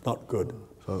 It's not good.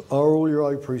 So are all your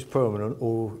apiaries permanent,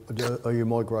 or are you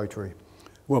migratory?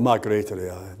 Well,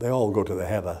 migratory, they all go to the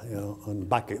heather, you know, and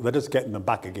back. They're just getting them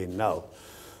back again now.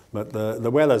 But the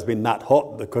weather's been that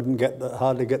hot, they couldn't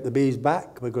hardly get the bees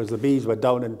back because the bees were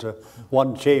down into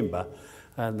one chamber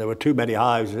and there were too many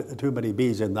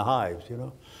bees in the hives, you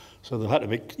know. So they had to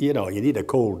be, you know, you need a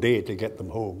cold day to get them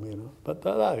home, you know. But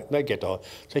they get on.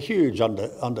 It's a huge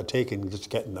undertaking just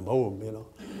getting them home, you know.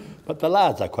 But the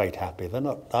lads are quite happy. I'm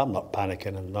not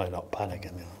panicking and they're not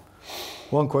panicking, you know.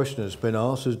 One question that's been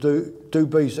asked is, do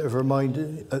bees that have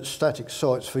remained at static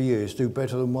sites for years do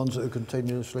better than ones that are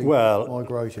continuously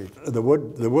migrated? They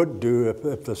would do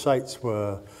if the sites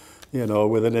were, you know,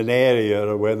 within an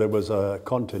area where there was a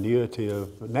continuity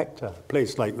of nectar. A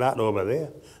place like that over there,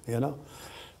 you know.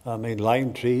 I mean,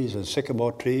 lime trees and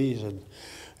sycamore trees and,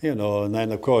 you know, and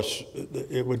then, of course,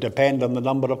 it would depend on the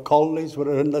number of colonies that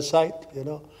are in the site, you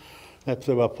know. If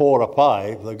there were 4 or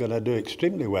 5, they're going to do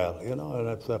extremely well, you know. And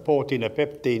if they're 14 or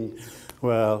 15,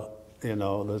 well, you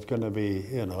know, there's going to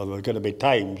be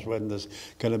times when there's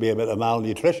going to be a bit of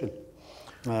malnutrition.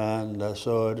 And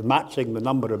so matching the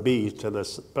number of bees to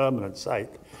this permanent site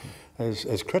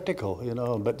is critical, you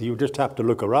know. But you just have to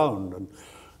look around. And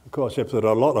of course, if there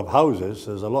are a lot of houses,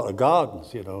 there's a lot of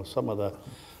gardens, you know.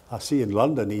 I see in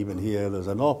London even here, there's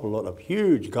an awful lot of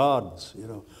huge gardens, you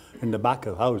know, in the back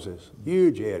of houses,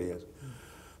 huge areas.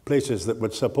 Places that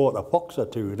would support a fox or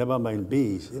two, never mind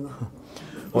bees, you know.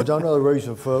 I don't know the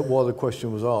reason for why the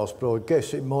question was asked, but I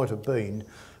guess it might have been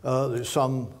that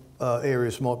some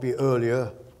areas might be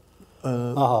earlier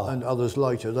and others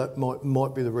later. That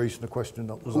might be the reason the question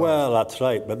was asked. Well, that's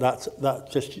right, but that's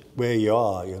just where you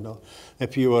are, you know.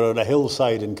 If you were on a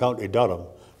hillside in County Durham,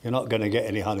 you're not going to get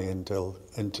any honey until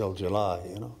July,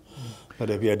 you know.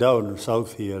 But if you're down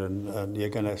south here and you're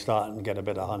going to start and get a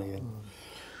bit of honey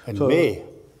in May.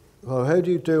 Well, how do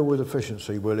you deal with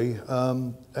efficiency, Willie?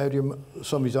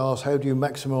 Somebody's asked, how do you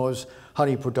maximise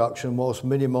honey production whilst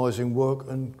minimising work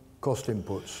and cost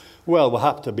inputs? Well, we'll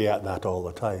have to be at that all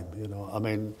the time, you know. I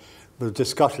mean, the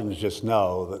discussions just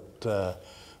now that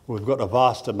we've got a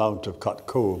vast amount of cut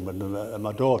comb, and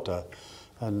my daughter,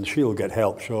 and she'll get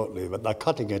help shortly, but they're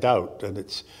cutting it out, and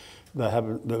they're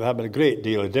having a great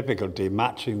deal of difficulty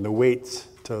matching the weights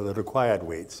to the required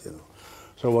weights, you know.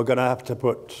 So we're going to have to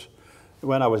put.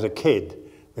 When I was a kid,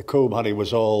 the comb honey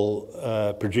was all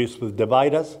produced with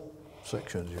dividers.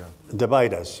 Sections, yeah.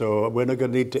 Dividers. So we're not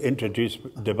going to need to introduce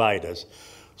dividers,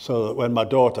 so that when my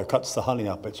daughter cuts the honey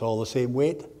up, it's all the same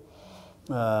weight.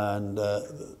 And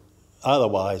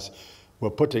otherwise,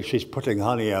 she's putting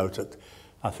honey out at,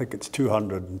 I think it's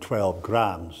 212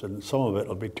 grams, and some of it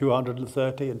will be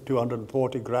 230 and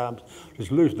 240 grams. She's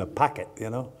losing a packet,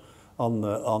 you know, on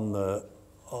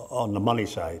the money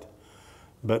side.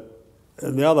 But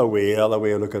the other way of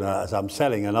looking at it is I'm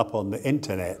selling enough on the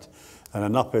internet and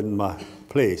enough in my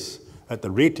place at the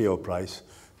retail price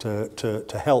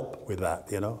to help with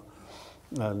that, you know.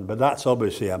 But that's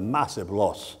obviously a massive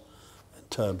loss in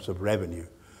terms of revenue,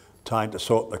 trying to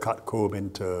sort the cut comb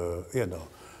into, you know,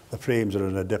 the frames are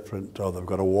in a different, or they've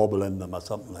got a wobble in them or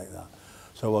something like that.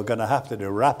 So we're going to have to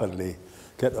rapidly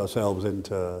get ourselves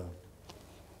into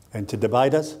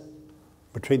dividers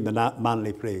between the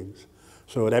manly frames,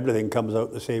 so that everything comes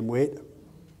out the same weight.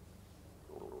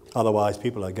 Otherwise,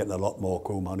 people are getting a lot more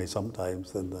comb honey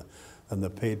sometimes than they're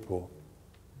paid for.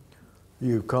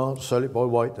 You can't sell it by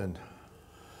weight then?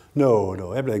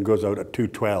 No, everything goes out at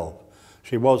 212.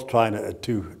 She was trying it at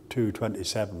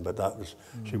 227, but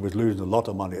she was losing a lot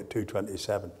of money at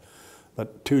 227.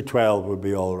 But 212 would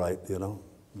be all right, you know.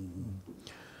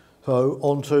 So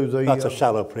onto the... That's a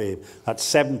shallow frame. That's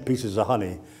 7 pieces of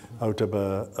honey out of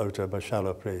a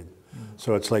shallow frame.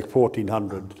 So it's like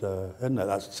 1,400, isn't it?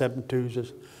 That's 7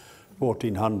 twos.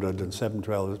 1400 and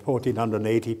 712,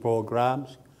 1484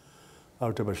 grams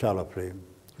out of a shallow frame.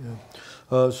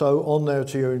 Yeah. So on there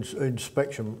to your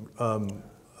inspection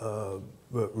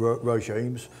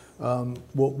regimes,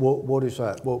 what is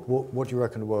that? What do you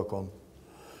reckon to work on?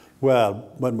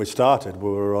 Well, when we started, we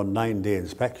were on 9-day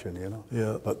inspection, you know.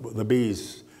 Yeah. But the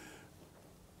bees,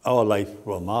 our life,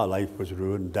 well, my life was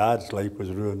ruined. Dad's life was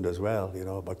ruined as well, you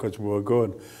know, because we were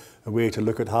going away to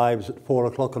look at hives at 4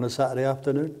 o'clock on a Saturday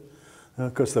afternoon,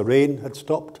 because the rain had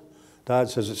stopped. Dad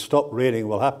says, it stopped raining,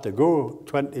 we'll have to go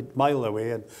 20 miles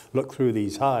away and look through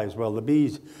these hives. Well, the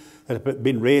bees, it had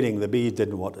been raining, the bees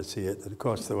didn't want to see it. And of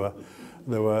course, they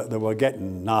were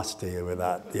getting nasty with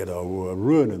that, you know, we were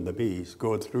ruining the bees,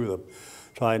 going through them,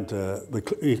 trying to, we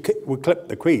clipped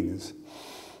the queens,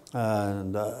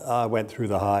 and I went through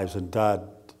the hives, and Dad,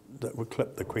 we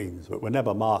clipped the queens, but we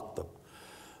never marked them.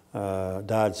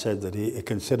 Dad said that he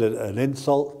considered it an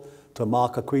insult to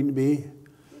mark a queen bee.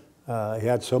 He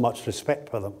had so much respect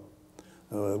for them,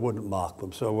 wouldn't mark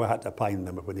them, so we had to find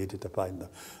them if we needed to find them.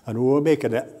 And we were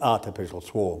making artificial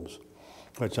swarms,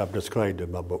 which I've described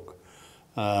in my book.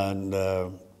 And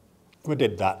we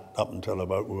did that up until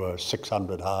about we were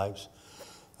 600 hives.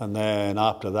 And then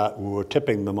after that, we were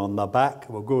tipping them on the back.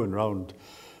 We were going round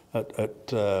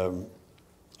at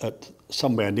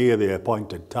somewhere near the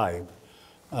appointed time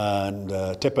and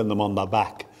tipping them on the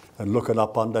back and looking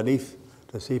up underneath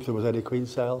to see if there was any queen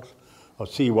cells or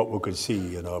see what we could see,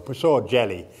 you know. If we saw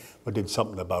jelly, we did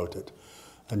something about it.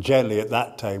 And generally at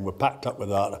that time, we packed up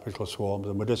with artificial swarms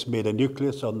and we just made a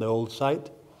nucleus on the old site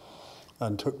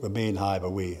and took the main hive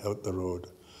away out the road.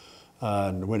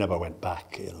 And we never went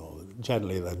back, you know.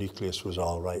 Generally, the nucleus was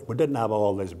all right. We didn't have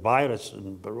all this virus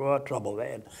and varroa trouble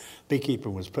then.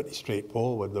 Beekeeping was pretty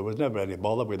straightforward. There was never any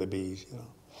bother with the bees, you know.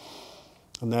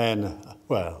 And then,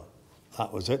 well,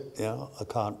 that was it, you know. I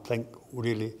can't think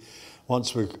really.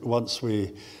 Once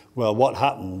we, well, what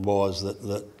happened was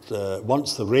that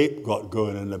once the rape got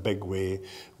going in a big way,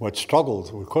 we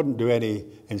struggled. We couldn't do any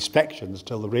inspections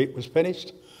till the rape was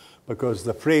finished because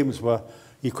the frames were,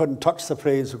 you couldn't touch the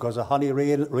frames because of honey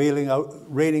raining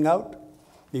out.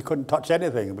 You couldn't touch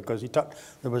anything because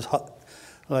there was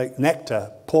like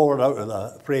nectar pouring out of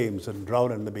the frames and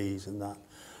drowning the bees and that.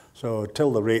 So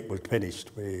till the rape was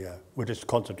finished, we just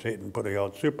concentrated on putting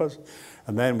on supers,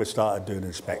 and then we started doing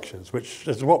inspections, which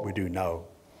is what we do now.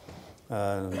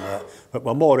 And, but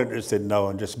we're more interested now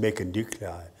in just making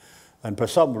nuclei. And for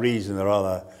some reason or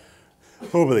other,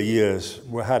 over the years,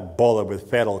 we had bother with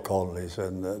feral colonies,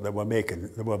 and they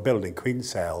were building queen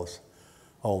cells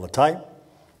all the time.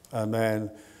 And then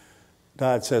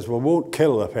Dad says, well, we won't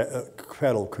kill the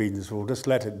feral queens, we'll just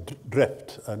let it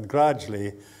drift. And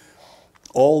gradually,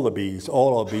 all our bees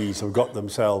have got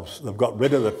they've got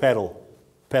rid of the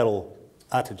feral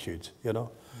attitudes, you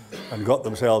know, and got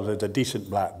themselves into decent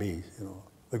black bees, you know.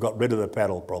 They got rid of the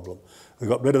feral problem. They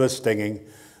got rid of the stinging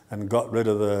and got rid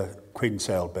of the queen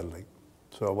cell building.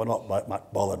 So we're not much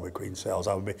bothered with queen cells.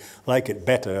 I would like it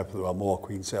better if there were more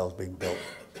queen cells being built.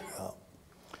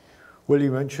 Willie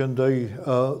mentioned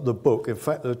the book. In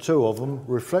fact, there are two of them,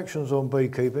 Reflections on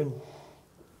Beekeeping,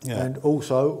 and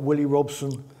also Willie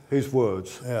Robson, his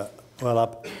words. Yeah,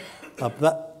 well,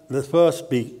 the first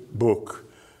book,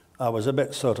 I was a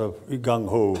bit sort of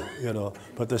gung-ho, you know,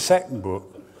 but the second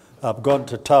book, I've gone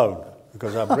to town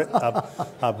because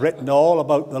I've written all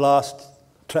about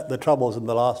the troubles in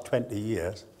the last 20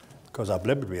 years because I've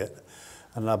lived with it,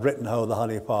 and I've written how the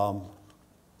honey farm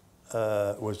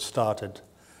was started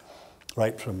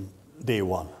right from day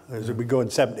one. We've been going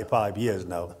 75 years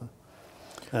now,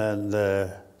 and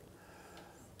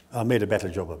I made a better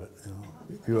job of it. You know.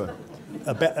 You were?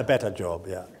 A better job,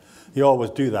 yeah. You always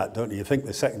do that, don't you? You think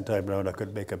the second time round I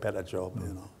could make a better job,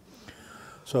 you know.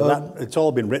 So it's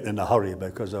all been written in a hurry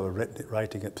because I was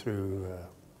writing it through,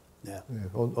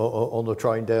 on the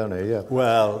train down here, yeah.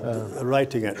 Well,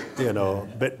 writing it, you know,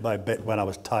 bit by bit when I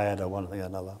was tired or one thing or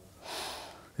another.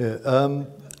 Yeah.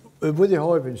 With your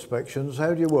hive inspections,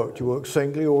 how do you work? Do you work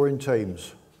singly or in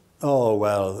teams? Oh,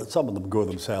 well, some of them go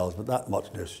themselves, but not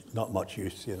much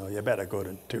use, you know. You better go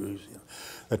in twos. You know.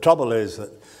 The trouble is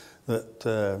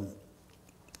that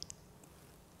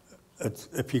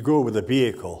if you go with a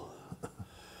vehicle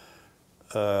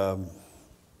and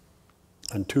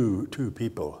two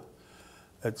people,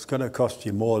 it's going to cost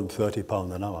you more than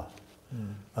 £30 an hour.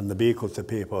 And the vehicles to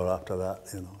pay for after that,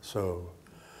 you know. So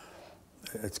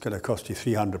it's going to cost you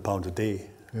 £300 a day.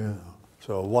 Yeah. You know.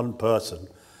 So one person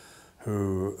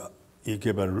who you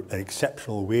give an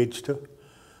exceptional wage to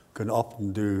can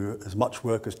often do as much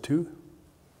work as two.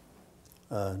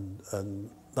 And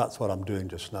that's what I'm doing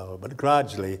just now. But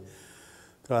gradually,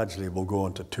 Gradually we'll go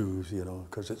on to 2s, you know,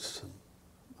 because it's,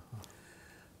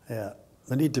 yeah,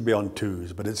 they need to be on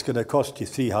 2s, but it's going to cost you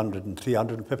 300 and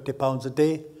 350 pounds a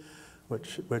day,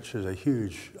 which is a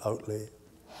huge outlay.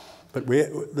 But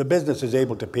the business is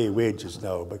able to pay wages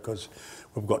now because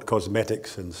we've got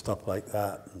cosmetics and stuff like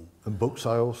that. And book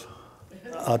sales?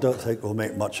 I don't think we'll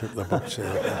make much of the book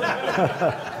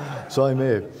sale. Same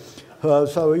here.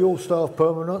 So are your staff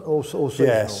permanent or seasonal?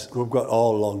 Yes, we've got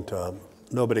all long term.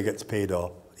 Nobody gets paid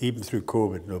off. Even through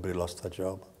COVID, nobody lost their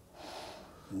job.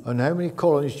 And how many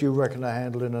colonies do you reckon they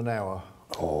handle in an hour?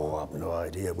 Oh, I've no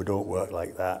idea. We don't work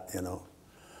like that, you know.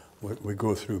 We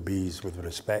go through bees with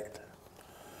respect.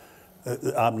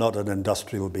 I'm not an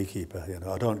industrial beekeeper, you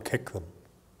know. I don't kick them.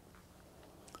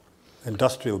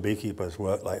 Industrial beekeepers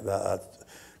work like that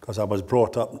because I was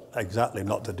brought up exactly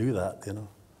not to do that, you know.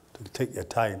 To take your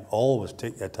time, always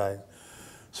take your time.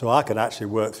 So I can actually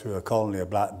work through a colony of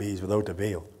black bees without a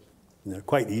veil, you know,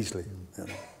 quite easily. You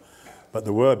know. But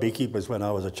there were beekeepers when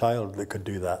I was a child that could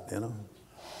do that, you know.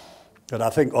 But I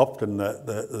think often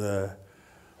the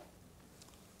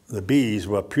bees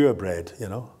were purebred, you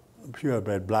know,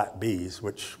 purebred black bees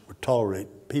which would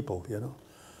tolerate people, you know.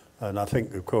 And I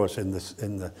think, of course, in the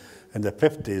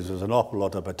 50s, there was an awful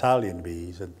lot of Italian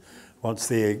bees, and once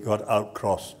they got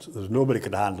outcrossed, there's nobody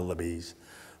could handle the bees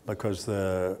because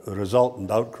the resultant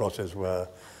outcrosses were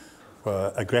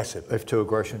aggressive. F2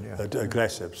 aggression, yeah.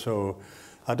 Aggressive. So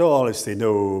I don't honestly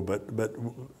know, but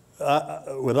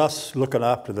with us looking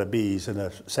after the bees in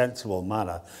a sensible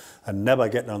manner and never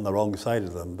getting on the wrong side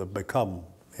of them, they've become,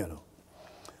 you know.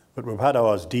 But we've had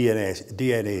ours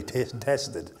DNA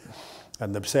tested,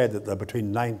 and they've said that they're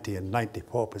between 90 and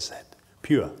 94%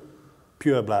 pure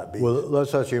black bees. Well,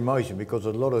 that's actually amazing because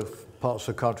a lot of parts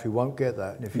of the country won't get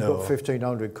that. And if you've got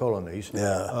 1,500 colonies,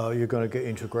 you're going to get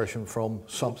integration from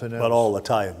something else. But all the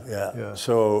time, yeah.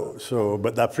 So,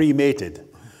 but they're free-mated.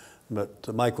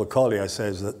 But Michael Collier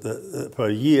says that for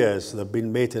years they've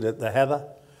been mated at the heather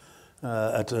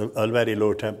at a very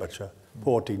low temperature,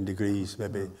 14 degrees,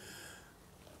 maybe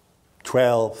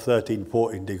 12, 13,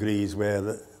 14 degrees, where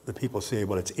the people say,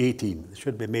 well, it's 18. It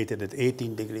should be mated at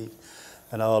 18 degrees.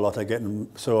 And our lot are getting,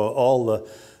 so all the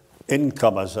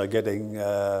incomers are getting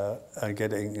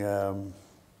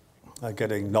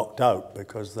knocked out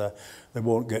because they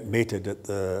won't get mated at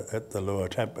the lower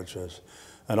temperatures.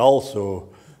 And also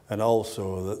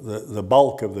the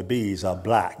bulk of the bees are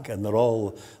black, and they're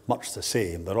all much the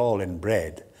same. They're all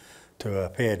inbred to a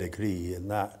fair degree in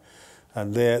that.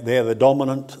 And they're the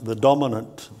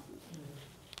dominant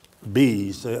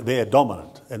bees. They're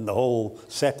dominant in the whole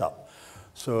setup.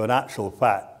 So in actual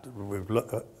fact, we've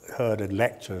heard in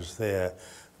lectures there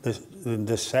in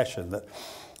this session that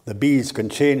the bees can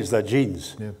change their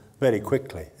genes very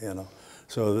quickly, you know.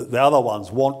 So the other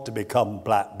ones want to become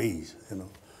black bees, you know.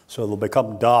 So they'll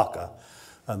become darker,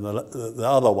 and the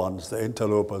other ones, the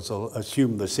interlopers, will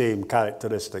assume the same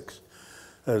characteristics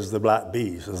as the black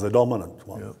bees, as the dominant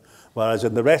one. Yeah. Whereas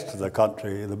in the rest of the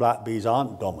country, the black bees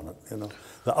aren't dominant, you know.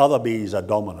 The other bees are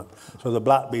dominant. So the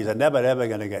black bees are never, ever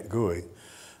going to get going.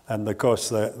 And of course,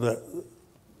 they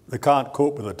can't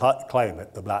cope with the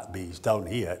climate, the black bees down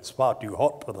here. It's far too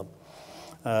hot for them.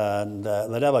 And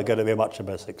they're never going to be much of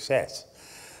a success.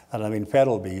 And I mean,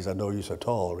 feral bees are no use at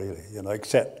all, really, you know,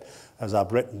 except, as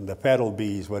I've written, the feral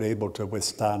bees were able to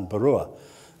withstand varroa.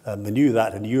 And they knew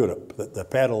that in Europe, that the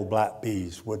feral black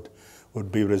bees would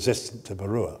be resistant to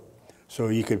varroa. So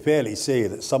you can fairly say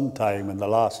that sometime in the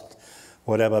last,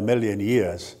 whatever million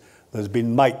years, there's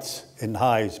been mites in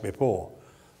hives before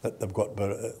that they've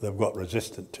got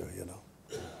resistant to, you know.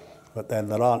 But then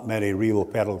there aren't many real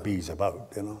feral bees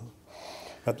about, you know.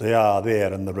 But they are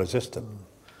there and they're resistant.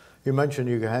 You mentioned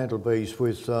you can handle bees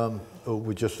with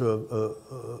just a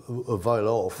veil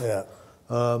off. Yeah.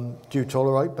 Do you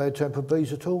tolerate bad-tempered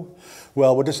bees at all?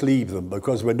 Well, we'll just leave them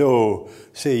because we know,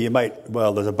 say you might,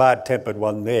 well, there's a bad-tempered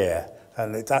one there,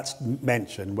 and if that's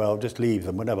mentioned, well, just leave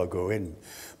them, we'll never go in.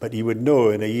 But you would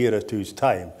know in a year or two's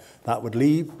time that would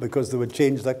leave because they would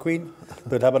change their queen.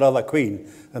 They'd have another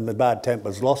queen, and the bad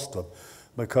tempers lost them.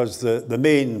 Because the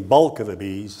main bulk of the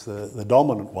bees, the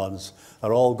dominant ones,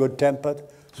 are all good-tempered.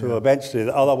 So eventually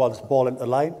the other ones fall into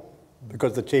line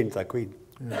because they changed their queen.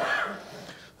 Yeah.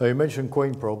 Now you mentioned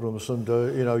queen problems, and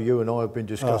you know, you and I have been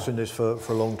discussing this for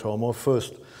a long time. I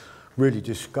first really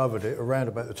discovered it around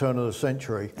about the turn of the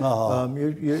century.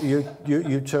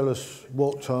 You tell us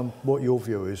what your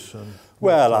view is. And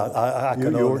well, I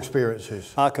can your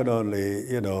experiences. I can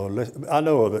only, you know, I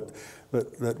know that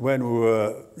that when we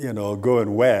were, you know,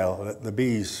 going well, that the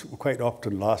bees quite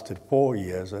often lasted 4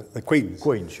 years. The queens.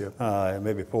 Queens, yeah.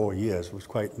 Maybe 4 years was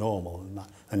quite normal.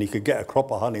 And you could get a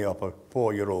crop of honey off a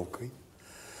 4-year-old queen.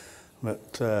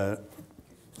 But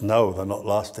now they're not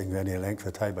lasting any length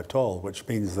of time at all, which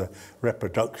means the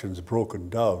reproduction's broken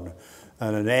down.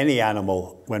 And in any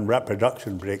animal, when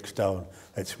reproduction breaks down,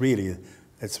 it's really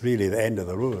the end of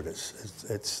the road.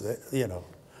 It's you know,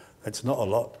 it's not a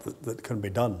lot that can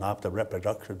be done after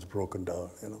reproduction's broken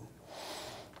down, you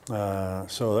know.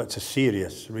 So that's a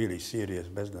serious, really serious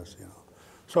business, you know.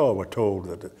 So we're told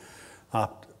that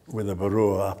with the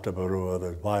varroa, after varroa,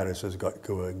 the viruses got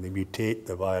going, they mutate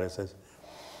the viruses.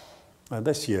 And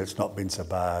this year it's not been so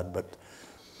bad, but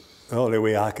the only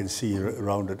way I can see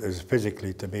around it is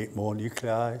physically to make more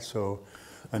nuclei. So,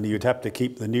 and you'd have to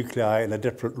keep the nuclei in a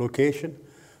different location,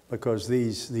 because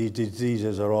these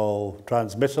diseases are all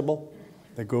transmissible.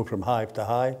 They go from hive to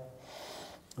hive.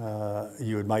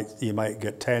 You might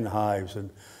get 10 hives, and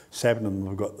 7 of them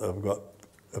have got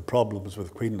problems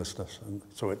with queenlessness, and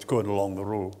so it's going along the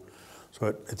row. So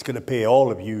it's going to pay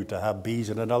all of you to have bees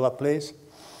in another place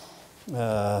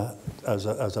as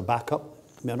a backup,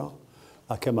 you know.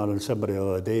 I came on and somebody the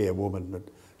other day, a woman, and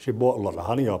she bought a lot of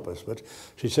honey off us, but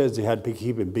she says they had been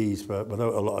keeping bees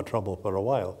without a lot of trouble for a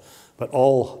while. But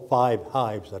all 5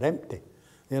 hives are empty,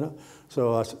 you know.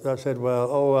 So I said,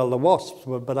 well, the wasps.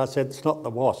 But I said, it's not the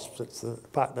wasps, it's the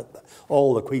fact that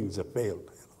all the queens have failed,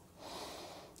 you know.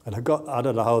 And I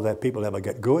don't know how that people ever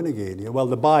get going again. You know? Well,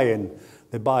 they buy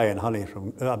in honey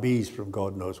from bees from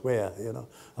God knows where, you know.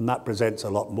 And that presents a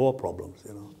lot more problems,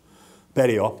 you know,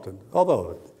 very often.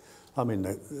 Although, I mean,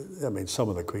 some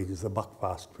of the queens, the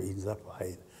buckfast queens, they're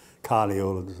fine.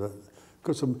 Carniolans,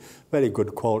 got some very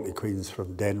good quality queens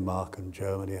from Denmark and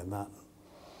Germany and that.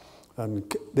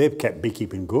 And they've kept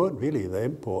beekeeping going, really, the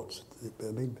imports.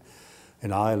 I mean,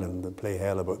 in Ireland, they play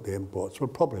hell about the imports. Well,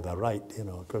 probably they're right, you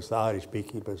know, because the Irish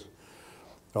beekeepers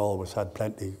always had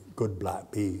plenty good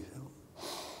black bees. You know.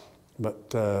 But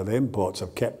the imports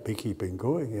have kept beekeeping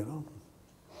going, you know.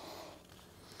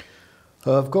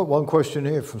 I've got one question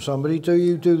here from somebody. Do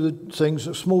you do the things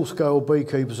that small-scale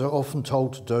beekeepers are often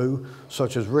told to do,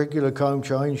 such as regular comb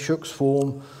change, shook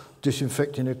swarm,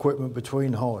 disinfecting equipment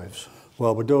between hives?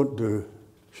 Well, we don't do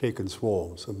shaken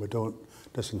swarms, and we don't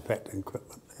disinfect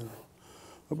equipment, you know.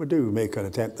 But we do make an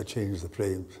attempt to change the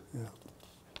frames, yeah.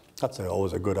 That's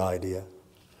always a good idea,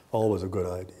 always a good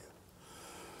idea.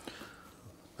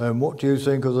 And what do you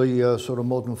think of the sort of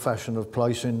modern fashion of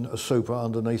placing a super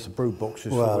underneath the brood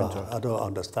boxes for winter? I don't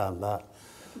understand that.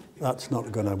 That's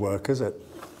not going to work, is it?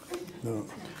 No.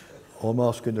 I'm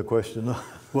asking the question.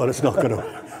 Well, it's not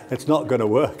going to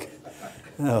work.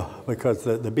 No, because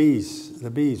the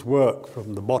bees work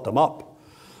from the bottom up.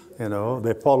 You know,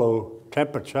 they follow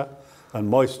temperature and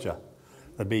moisture.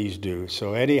 The bees do.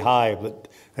 So any hive that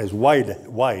is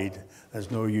wide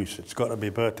has no use. It's got to be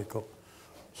vertical.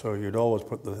 So you'd always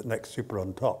put the next super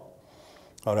on top,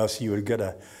 or else you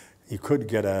could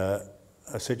get a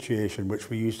situation which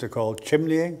we used to call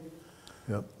chimneying.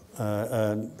 Yep.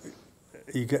 And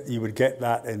you would get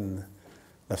that in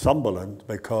Northumberland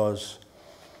because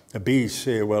the bees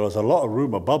say, well, there's a lot of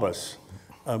room above us,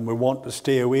 and we want to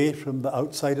stay away from the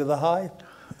outside of the hive.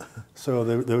 So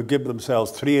they would give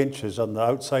themselves 3 inches on the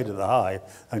outside of the hive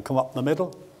and come up the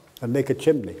middle and make a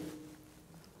chimney.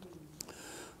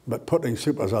 But putting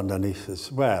supers underneath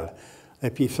as well,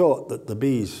 if you thought that the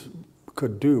bees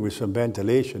could do with some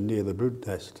ventilation near the brood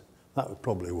nest, that would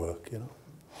probably work, you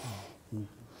know.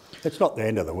 It's not the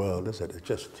end of the world, is it? It's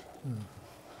just...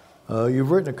 You've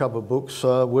written a couple of books,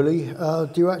 Willie.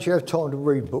 Do you actually have time to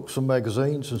read books and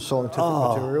magazines and scientific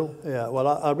material? Yeah, well,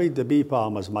 I read the Bee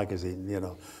Farmers magazine, you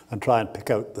know, and try and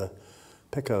pick out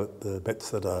the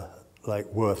bits that are, like,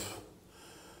 worth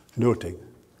noting,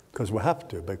 because we have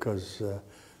to, because...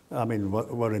 I mean,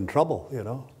 we're in trouble, you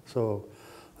know. So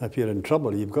if you're in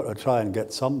trouble, you've got to try and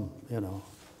get some, you know,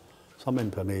 some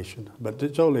information. But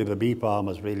it's only the Bee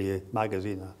Farmers, really,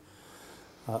 magazine.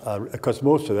 Because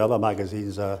most of the other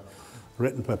magazines are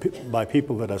written by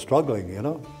people that are struggling, you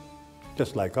know,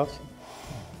 just like us.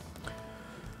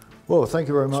 Well, thank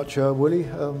you very much, Willie.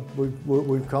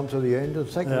 We've come to the end, and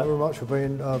thank you very much for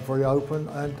being very open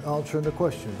and answering the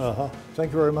questions.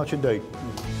 Thank you very much indeed.